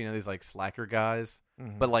stuff. You know, these like slacker guys.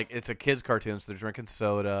 Mhm. But like it's a kids cartoon, so they're drinking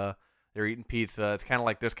soda, they're eating pizza. It's kind of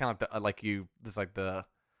like there's kind of like there's like the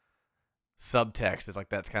subtext is like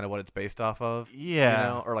that's kind of what it's based off of. Yeah. You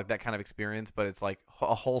know, or like that kind of experience, but it's like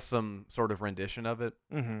a wholesome sort of rendition of it.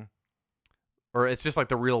 Mm-hmm. Or it's just like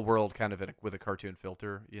the real world kind of with a cartoon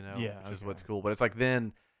filter, you know, Yeah, which is okay. what's cool. But it's like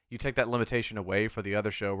then you take that limitation away for the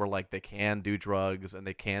other show where like they can do drugs and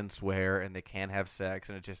they can swear and they can have sex,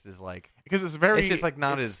 and it just is like because it's very it's just like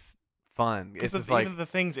not as fun. It's just like even the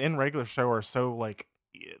things in regular show are so like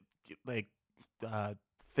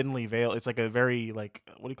thinly veiled. It's like a very like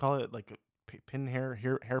what do you call it, like a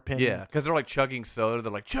hairpin. yeah, because they're like chugging soda.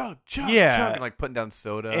 They're like chug, chug, Yeah. chug, and like putting down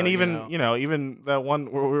soda. And even you know? even that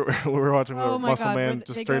one where we were watching where Oh my Muscle God, where Man th-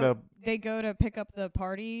 just they straight go- up. They go to pick up the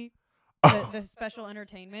party, Oh. the special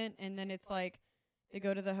entertainment, and then it's like they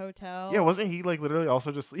go to the hotel. Yeah, wasn't he like literally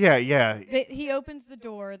also just yeah. He opens the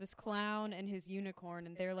door, this clown and his unicorn,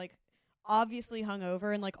 and they're like obviously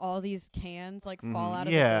hungover, and like all these cans like fall Mhm. out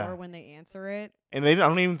of Yeah. the door when they answer it. And I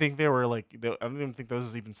don't even think they were like. I don't even think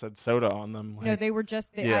those even said soda on them. Like, No, they were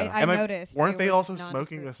just. Yeah. I And, like, noticed. weren't they were also just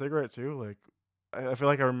smoking a nondescript. cigarette too? Like, I feel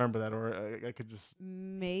like I remember that, or I could just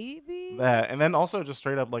Maybe that. And then also just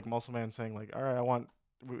straight up like Muscle Man saying like, "All right,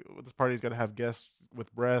 this party's got to have guests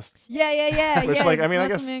with breasts." Yeah. Which, yeah. like, I mean, I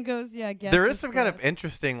Muscle guess- Man goes. Yeah, guess there with is some kind of breasts.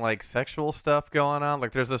 interesting like sexual stuff going on.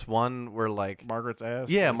 Like there's this one where like Margaret's ass.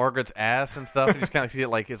 yeah, like, Margaret's ass and stuff. And you just kind of see it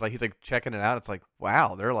like it's like he's like checking it out. It's like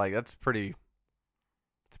wow, they're like it's pretty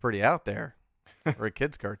out there for a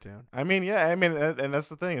kids cartoon. I mean, yeah. I mean, and that's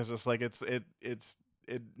the thing. It's just like it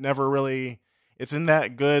never really. It's in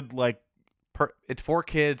that good like. It's for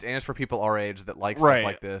kids and it's for people our age that like Right. stuff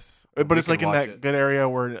like this. But We it's like can in watch that it. good area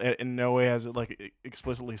where in no way has it like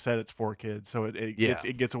explicitly said it's for kids, so it Yeah.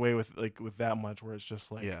 gets away with like with that much where it's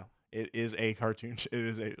just like Yeah. it is a cartoon. It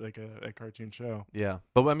is a cartoon show. Yeah.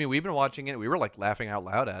 But I mean, we've been watching it. We were like laughing out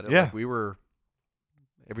loud at it. Yeah. Like, we were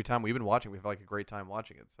every time we've been watching, we've had like a great time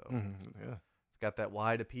watching it. So Yeah. it's got that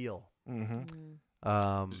wide appeal. Mm.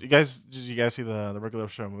 Did you guys see the regular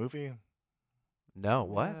show movie? No,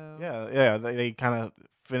 what? No. Yeah. They kind of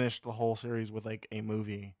finished the whole series with like a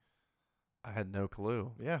movie. I had no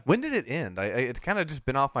clue. Yeah, When did it end? It's kind of just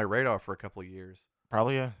been off my radar for a couple of years.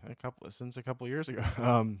 probably a couple years ago.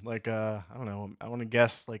 Like I don't know. I want to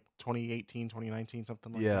guess like 2018, 2019,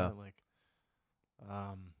 something like Yeah. that. Like,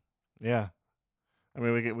 yeah. I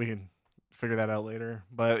mean, we can figure that out later.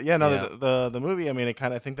 But yeah, no, Yeah. the movie. I mean,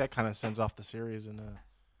 I think that kind of sends off the series, and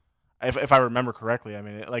if I remember correctly, I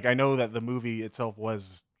mean, like I know that the movie itself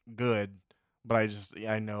was good, but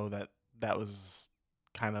I know that was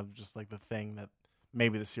kind of just like the thing that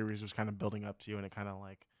maybe the series was kind of building up to, and it kind of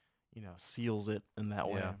like seals it in that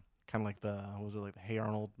way. Yeah. Kind of like was it like the Hey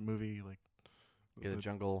Arnold movie, like Yeah, the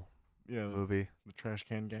jungle yeah movie. the Trash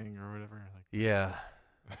Can Gang or whatever. Yeah.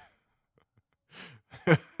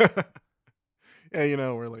 Like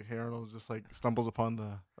yeah, where like Hey Arnold just like stumbles upon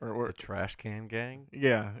the The Trash Can Gang.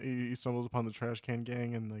 yeah, he stumbles upon the Trash Can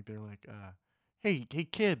Gang, and like they're like, hey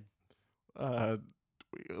kid,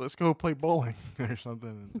 let's go play bowling or something,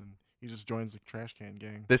 and then he just joins the Trash Can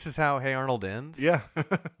Gang. This is how Hey Arnold ends? Yeah,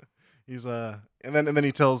 he's and then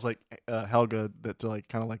he tells like Helga that to like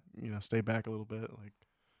kind of like stay back a little bit, like.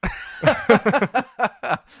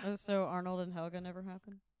 Oh, so Arnold and Helga never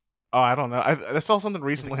happened. Oh, I don't know. I saw something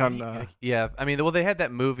recently on. yeah, I mean, well, they had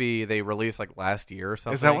that movie they released like last year or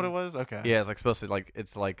something. Is that what it was? Okay. Yeah, it's like supposed to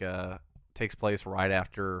it's like takes place right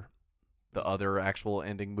after the other actual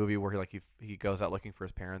ending movie where he goes out looking for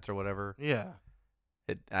his parents or whatever. Yeah.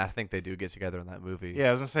 I think they do get together in that movie. Yeah,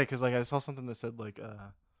 I was gonna say because like I saw something that said like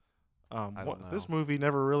I don't this know. movie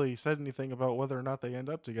never really said anything about whether or not they end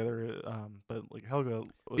up together. But like Helga,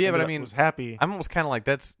 Yeah, but I ended up- mean, was happy. I'm almost kind of like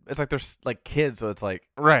it's like they're like kids, so it's like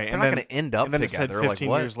Right, they're and not then going to end up and then it said together. 15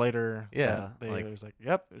 like what? years later. Yeah, that they like- was like,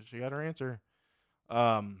 yep, she got her answer.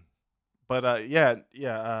 But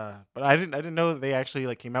but I didn't know that they actually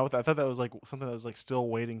like came out with that. I thought that was like something that was like still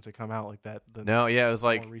waiting to come out like that. No, yeah, it was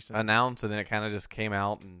more like recent. announced and then it kind of just came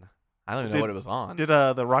out and I don't even know Did- what it was on. Did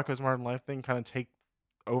the Rocco's Modern Life thing kind of take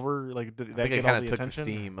over? Like did I that think it get all kind the of took the attention?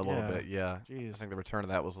 steam a little bit. Yeah, I Jeez. think the return of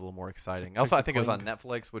that was a little more exciting. Took Also, I the think it was on clink.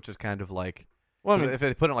 Netflix, which is kind of like Well, I 'cause mean, if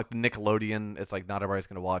they put it on like the Nickelodeon, it's like not everybody's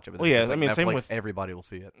going to watch it. But Well, if yeah, it's, like, I mean, same Netflix, with- everybody will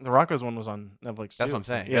see it. the Rocco's one was on Netflix. That's too, what I'm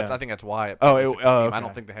so- saying. Yeah. I think that's why. It Oh, took the oh, steam. I don't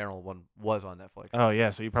okay. think the Harold one was on Netflix. Oh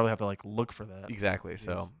yeah, so you probably have to like look for that Exactly.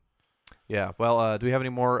 So, Jeez. yeah. Well, do we have any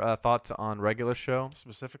more thoughts on regular show?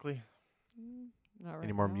 specifically. Not right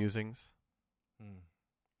Any more now. musings?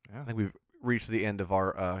 Yeah. I think we've reached the end of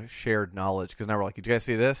our shared knowledge because now we're like, did you guys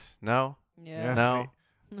see this? No, Yeah. no.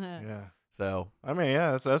 Yeah. So I mean,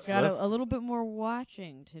 yeah, that's Got a little bit more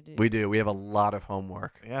watching to do. we do. We have a lot of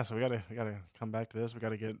homework. yeah. So we gotta come back to this. We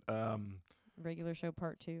gotta get Regular show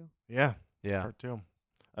part 2. yeah Yeah. part 2.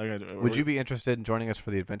 Okay, Would you be interested in joining us for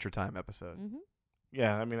the Adventure Time episode? Mm-hmm.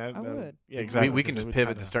 Yeah, I mean, I would. Yeah, exactly. We can 'cause it just would pivot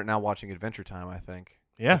kinda- to start now watching Adventure Time. I think.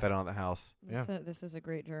 Yeah. Put that on at the house. Yeah. This is a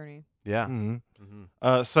great journey. Yeah. Mhm. hmm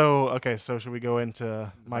So should we go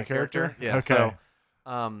into my character? Yeah. Okay.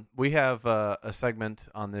 So, we have a segment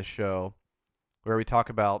on this show where we talk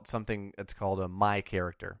about something that's called a my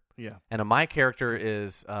character. Yeah. And a my character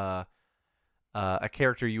is a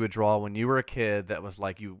character you would draw when you were a kid that was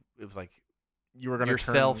like you. It was like You were gonna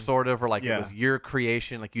yourself, turn, sort of, or like Yeah. it was your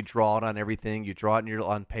creation. Like you draw it on everything. You draw it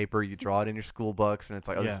on paper. You draw it in your school books, and it's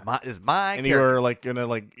like, oh, Yeah. this is my and you character. were like gonna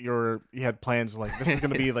like you had plans like this is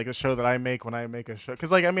gonna be like a show that I make when I make a show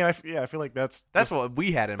because like I mean I feel like that's just, what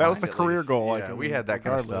we had in that mind. was the at career least. goal. Yeah, Like I we mean, had that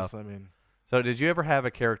kind of regardless, stuff. I mean, So, did you ever have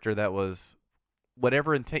a character that was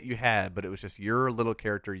whatever intent you had, but it was just your little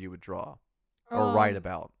character you would draw or write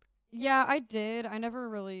about? Yeah, I did. I never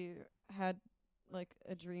really had like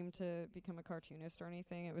a dream to become a cartoonist or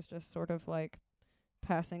anything. It was just sort of like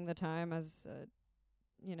passing the time as a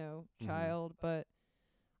Mhm. child. But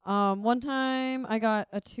one time I got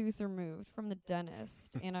a tooth removed from the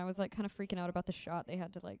dentist and I was like kind of freaking out about the shot they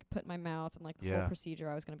had to like put in my mouth and like the Yeah. whole procedure.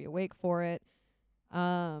 I was going to be awake for it.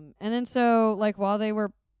 And then so like while they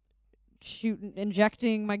were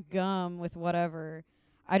injecting my gum with whatever,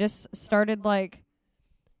 I just started like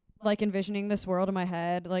envisioning this world in my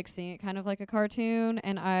head, like seeing it kind of like a cartoon,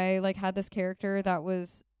 and I like had this character that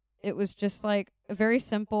was just like a very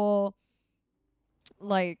simple,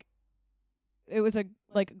 like it was a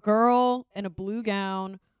like girl in a blue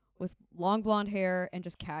gown with long blonde hair and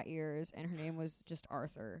just cat ears, and her name was just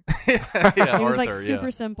Arthur. Yeah, It was like Arthur,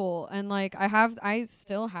 super simple, and like I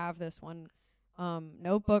still have this one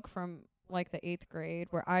notebook from like the 8th grade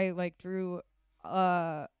where I like drew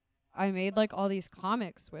I made like all these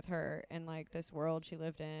comics with her and like this world she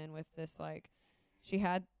lived in with this like she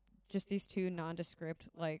had just these two nondescript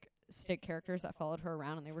like stick characters that followed her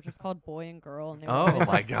around and they were just called boy and girl and they were Oh always,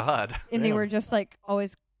 my like, God! and they Damn. were just like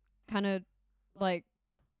always kind of like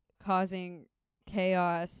causing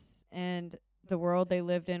chaos, and the world they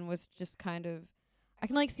lived in was just kind of I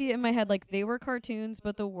can like see it in my head like they were cartoons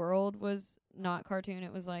but the world was not cartoon,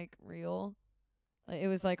 it was like real. Like, it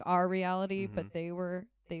was like our reality, Mhm. but they were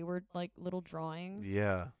like little drawings.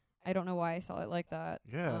 Yeah, I don't know why I saw it like that.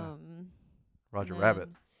 Yeah. Roger and Rabbit.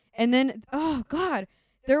 then- And then oh god,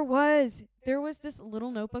 there was this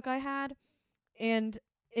little notebook I had, and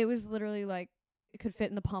it was literally like it could fit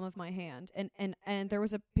in the palm of my hand. And there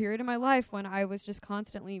was a period in my life when I was just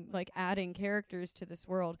constantly like adding characters to this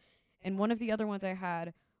world. And one of the other ones I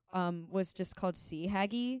had was just called Sea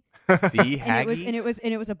Haggy. Sea And Haggy.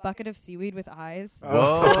 it was a bucket of seaweed with eyes.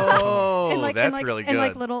 Whoa, and like, that's and like, really good. And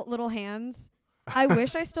like little hands. I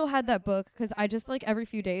wish I still had that book because I just like every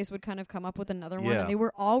few days would kind of come up with another one, Yeah. and they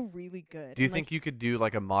were all really good. Do you And, think you could do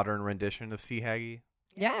like a modern rendition of Sea Haggy?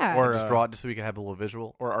 Yeah. Or Just draw it just so we could have a little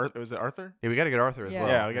visual. or was it Arthur? Yeah, we got to get Arthur as Yeah. well.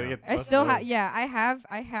 Yeah, we gotta get. I both still of have. those. Yeah,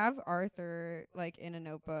 I have Arthur like in a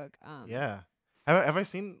notebook. Yeah. Have I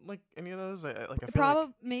seen like any of those? I feel like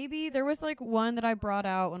Probably maybe there was like one that I brought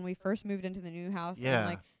out when we first moved into the new house. Yeah. And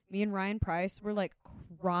like me and Ryan Price were like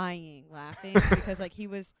crying laughing because like he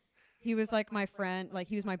was like my friend, like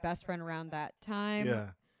he was my best friend around that time. yeah.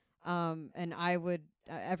 And I would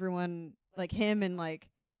everyone like him and like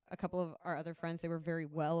a couple of our other friends, they were very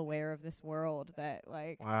well aware of this world that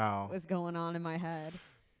like Wow. was going on in my head.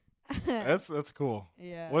 That's cool.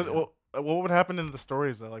 yeah. What would happen in the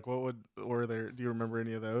stories though? Like were there? Do you remember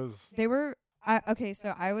any of those? They were okay,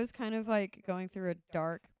 so I was kind of like going through a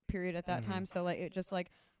dark period at that Mhm. time, so like it just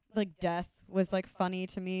like death was like funny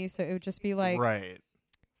to me, so it would just be like Right.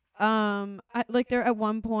 like there at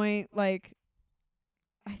one point like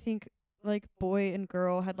I think like boy and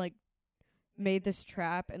girl had like made this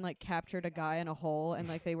trap and like captured a guy in a hole, and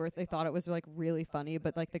like they thought it was like really funny,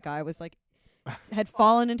 but like the guy was like had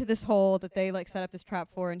fallen into this hole that they like set up this trap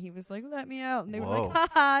for, and he was like, let me out, and they were Whoa. like,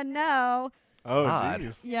 haha, no. Oh, Odd.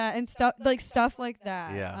 jeez. Yeah, and stuff like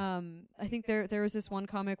that. Yeah. I think there was this one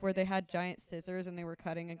comic where they had giant scissors and they were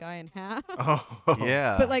cutting a guy in half. Oh.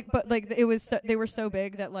 Yeah. but like it was they were so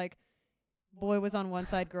big that like boy was on one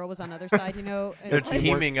side, girl was on the other side, you know. And they're like, team-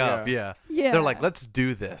 teaming up. yeah. Yeah. yeah. They're like, let's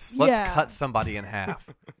do this. Let's Yeah. cut somebody in half.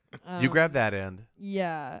 You grab that end,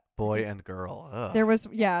 Yeah. boy and girl. Ugh. There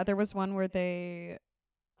was one where they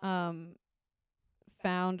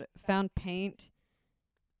found paint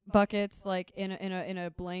buckets like in a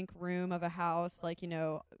blank room of a house, like, you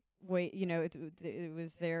know, it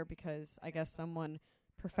was there because I guess someone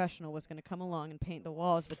professional was going to come along and paint the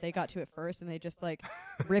walls, but they got to it first and they just like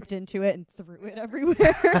ripped into it and threw it everywhere.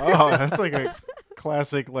 Oh, that's like a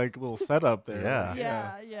classic like little setup there.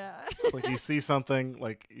 Yeah. Yeah. It's like you see something,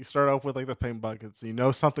 like you start off with like the paint buckets, you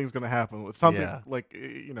know something's gonna happen with something. Yeah. Like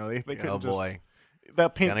you know they couldn't Oh just boy, that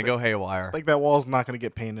it's paint gonna go haywire. like that wall's not gonna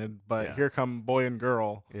get painted, but Yeah. here come boy and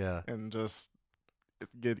girl Yeah. and just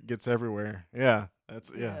gets everywhere. Yeah,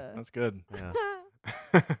 that's Yeah. that's good.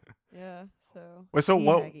 Yeah. Yeah. So. Wait, so Sea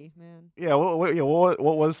what? Haggy, man. Yeah, what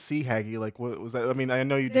was Sea Haggy like? What was that? I mean, I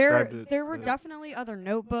know you There described it. there were but- definitely other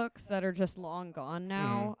notebooks that are just long gone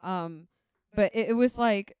now. Mm-hmm. But it was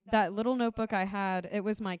like that little notebook I had. It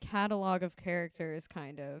was my catalog of characters,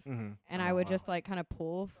 kind of, Mhm. and Oh, I would wow. just like kind of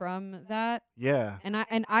pull from that. Yeah. And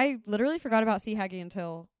I literally forgot about Sea Haggy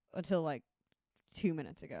until like 2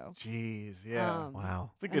 minutes ago. Jeez. Yeah.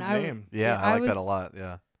 Wow. It's a and good I w- name. Yeah, Yeah, I I like that a was- lot.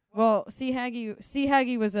 Yeah. Well, Sea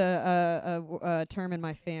Haggy was a term in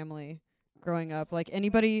my family growing up. Like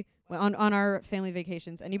anybody on our family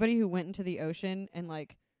vacations, anybody who went into the ocean and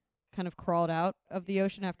like kind of crawled out of the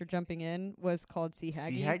ocean after jumping in was called Sea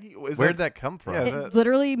Haggy. Sea Haggy. Is Where'd that come from? Yeah, is It, that-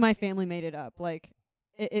 literally, my family made it up. Like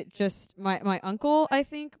it just my uncle, I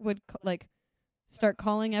think, would like start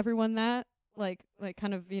calling everyone that. Like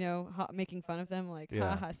kind of making fun of them. Like Yeah.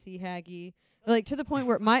 haha, Sea Haggy. Like to the point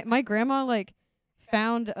where my grandma like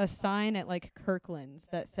found a sign at like Kirkland's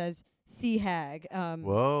that says Sea Hag,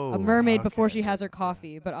 Whoa. a mermaid before okay. she has her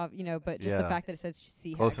coffee. But but just the Yeah. fact that it says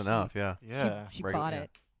Sea Hag, Close she- enough. Yeah. Yeah. She Regular- bought yeah.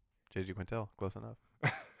 it. JG Quintel. Close enough.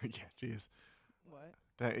 Yeah. Jeez. What?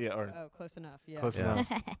 Yeah. Or Oh, close enough. Yeah. close Yeah. enough.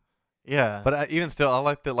 Yeah. But even still, I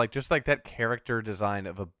like the just like that character design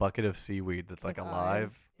of a bucket of seaweed that's like With alive.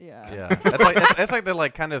 eyes. Yeah. Yeah, that's like that's like the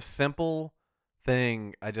like kind of simple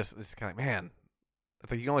thing. It's kind of man.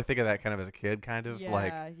 It's like you can only think of that kind of as a kid, kind of Yeah.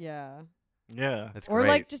 like Yeah. yeah. it's Or great.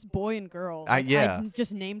 like just boy and girl. I- Like, yeah. I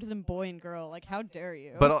just named them boy and girl. Like how dare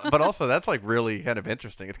you? but also that's like really kind of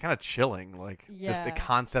interesting. It's kind of chilling, like just the Yeah.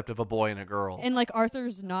 concept of a boy and a girl. and like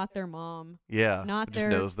Arthur's not their mom, Yeah, not just their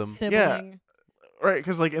knows them. sibling. Right.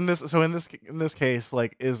 Because like in this case,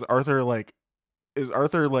 like is Arthur like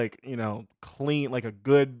clean, like a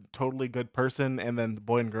good, totally good person, and then the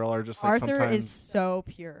boy and girl are just like Arthur sometimes is so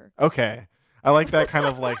pure. okay. I like that kind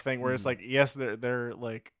of like thing where it's like yes, they're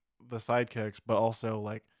like the sidekicks, but also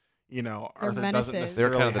like They're Arthur doesn't menaces.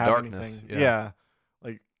 necessarily They're kind of the have darkness, anything. yeah.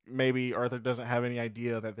 Like maybe Arthur doesn't have any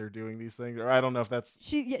idea that they're doing these things, or I don't know if that's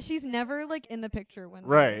She's never like in the picture when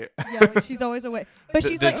right. Yeah, like, she's always away. But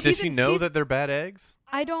she's like, does she's she in- know she's- that they're bad eggs?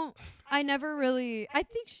 I never really. I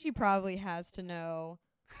think she probably has to know.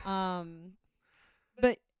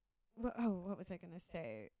 But what was I gonna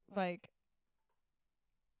say? Like,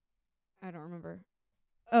 I don't remember.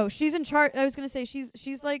 Oh, she's in charge. I was gonna say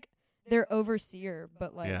she's like their overseer,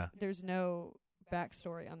 but like Yeah. there's no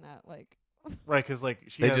backstory on that. Like, Right, because like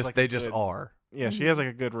she They has, just like, they a just good- are. Yeah, she Mhm. has like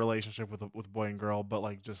a good relationship with boy and girl, but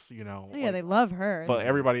like just yeah, like, they love her. but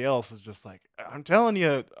everybody else is just like I'm telling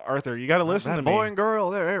you, Arthur, you got to listen that to me. boy and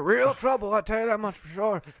girl, they're in real trouble. I tell you that much for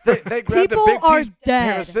sure. They grabbed People a big are pair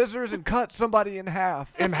dead. of scissors and cut somebody in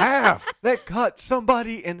half. In half They cut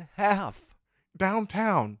somebody in half.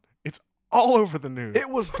 downtown, it's all over the news. It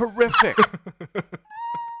was horrific.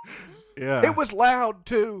 Yeah, It was loud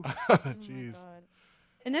too. Oh my Jeez. God.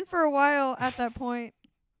 And then for a while at that point,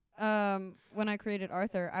 when I created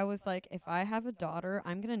Arthur, I was like, if I have a daughter,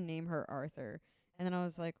 I'm gonna name her Arthur. And then I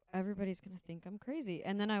was like, everybody's gonna think I'm crazy.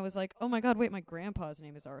 And then I was like, oh my God, wait, my grandpa's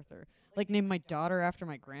name is Arthur. Like, name my daughter after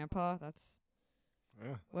my grandpa. That's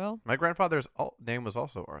Yeah. well, My grandfather's name was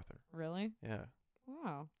also Arthur. really? Yeah,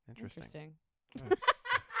 Wow, interesting. interesting.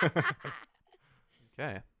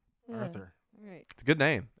 Okay, Yeah. Arthur. Right. it's a good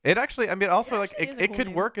name. It actually, I mean, also like actually is a it cool could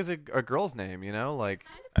name. work as a girl's name. You know, like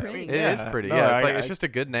I Pretty. mean, it is Yeah. pretty. No, Yeah, it's I- like it's I- just a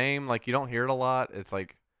good name. Like you don't hear it a lot. It's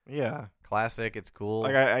like Yeah, classic. It's cool.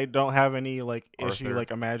 like I don't have any like issue Arthur.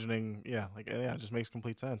 like imagining. Yeah, like yeah, it just makes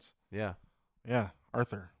complete sense. yeah. Yeah,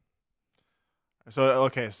 Arthur. So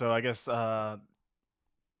okay, so I guess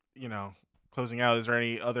closing out. Is there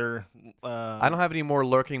any other? I don't have any more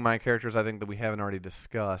lurking mind characters. I think that we haven't already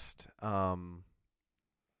discussed.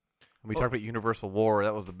 We talked about Universal War.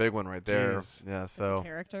 That was the big one right there. Jeez. Yeah. That's a So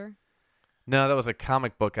character. no, that was a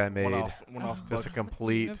comic book I made. One off Just a book.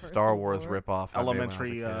 complete Universal Star Wars War. ripoff. I made when I was a elementary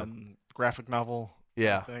kid. graphic novel.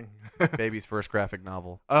 Yeah, Thing. baby's first graphic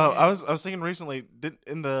novel. Oh, Yeah. I was thinking recently.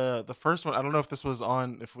 In the first one, I don't know if this was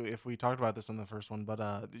on if we talked about this in the first one, but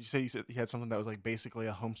did you say you had something that was like basically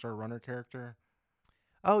a Homestar Runner character?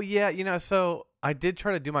 Oh yeah, so I did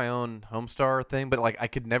try to do my own Homestar thing, but like I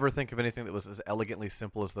could never think of anything that was as elegantly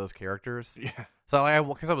simple as those characters. Yeah, So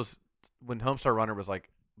because I was when Homestar Runner was like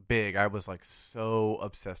big, I was like so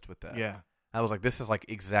obsessed with that. yeah, I was like, this is like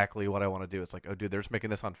exactly what I want to do. It's like, oh, dude, they're just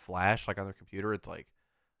making this on Flash, like on their computer. It's like,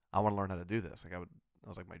 I want to learn how to do this. Like, that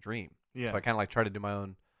was like my dream. yeah. So I kind of like tried to do my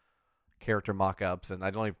own character mock-ups, and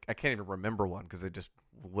I can't even remember one because it just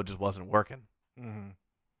wasn't working. Mm-hmm.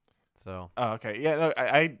 So Oh, okay. Yeah, no,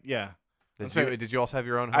 I yeah. did So- you also have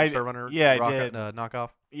your own I- Homestar Runner? yeah, I rocket, did. knockoff.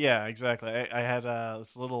 Yeah, exactly. I had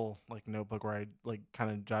this little like notebook where I like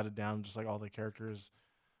kind of jotted down just like all the characters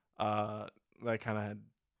that I kind of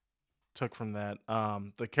took from that.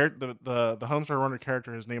 The Homestar Runner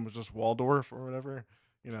character, his name was just Waldorf or whatever.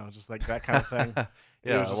 You know, just like that kind of thing. It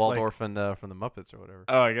Yeah, was just Waldorf from the Muppets or whatever.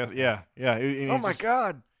 Oh, I guess yeah. And Oh he my just-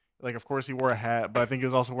 God! Like, of course, he wore a hat, but I think he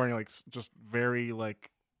was also wearing like just very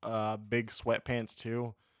like big sweatpants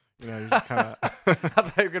too. You know, he's kind I of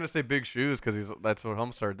thought you were gonna say big shoes because that's what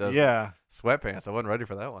Homestar does. yeah. Sweatpants. I wasn't ready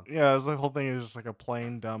for that one. Yeah, it was the whole thing is just like a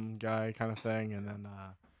plain dumb guy kind of thing, and then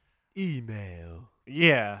Email.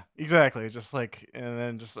 yeah, exactly, just like, and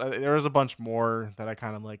then just there was a bunch more that I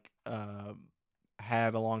kind of like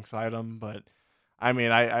had alongside him, but I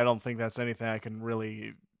mean, I don't think that's anything I can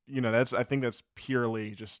really, you know, I think that's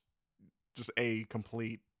purely just a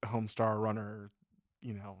complete Homestar Runner,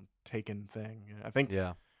 you know, taken thing. I think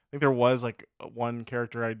Yeah. there was like one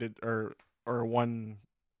character I did or one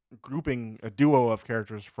grouping, a duo of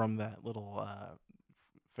characters from that little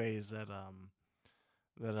phase that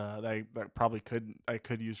I probably I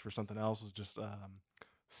could use for something else, was just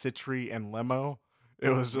Citri and Lemo. It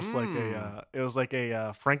was just like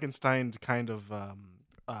a Frankenstein kind of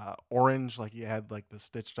orange, like he had like the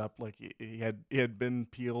stitched up, like he had been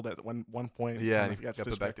peeled at one point. Yeah, and and he got got stitched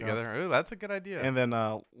put back up. together. Ooh, that's a good idea. And then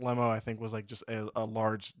Lemo, I think, was like just a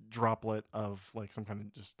large droplet of like some kind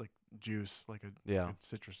of just like juice, like a Yeah. like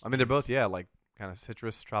citrus. I mean, they're both, juice. yeah, like kind of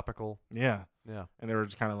citrus, tropical. Yeah, Yeah. and they were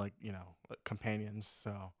just kind of like, you know, like companions.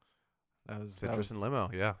 So that was Citrus and limo.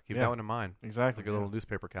 Yeah. Keep Yeah. that one in mind. It's exactly like a little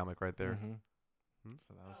newspaper comic right there. Mhm. Hmm?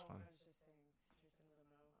 So that was fun.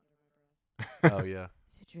 Oh, yeah.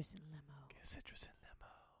 Citrus and limo. Citrus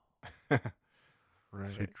and limo.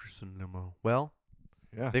 Right. Citrus and limo. Well,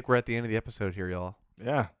 Yeah. I think we're at the end of the episode here, y'all.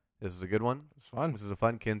 Yeah. This is a good one. It's fun. This is a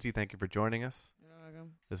fun. Kinsey, thank you for joining us. You're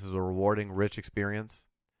welcome. This is a rewarding, rich experience.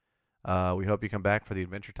 We hope you come back for the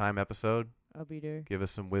Adventure Time episode. I'll be there. Give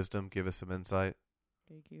us some wisdom. Give us some insight.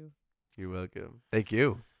 Thank you. You're welcome. Thank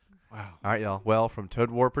you. Wow. All right, y'all. Well, from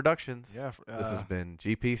Toad War Productions, Yeah. this has been what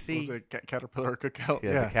was GPC. it, Caterpillar Cookout.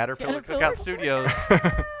 Yeah, the Caterpillar Caterpillar Cookout Studios.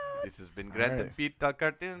 This has been All Grand right. Theft Auto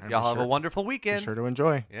Cartoons. And Y'all be have a sure- wonderful Be weekend. sure to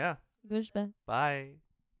enjoy. Yeah. Goodbye. Bye.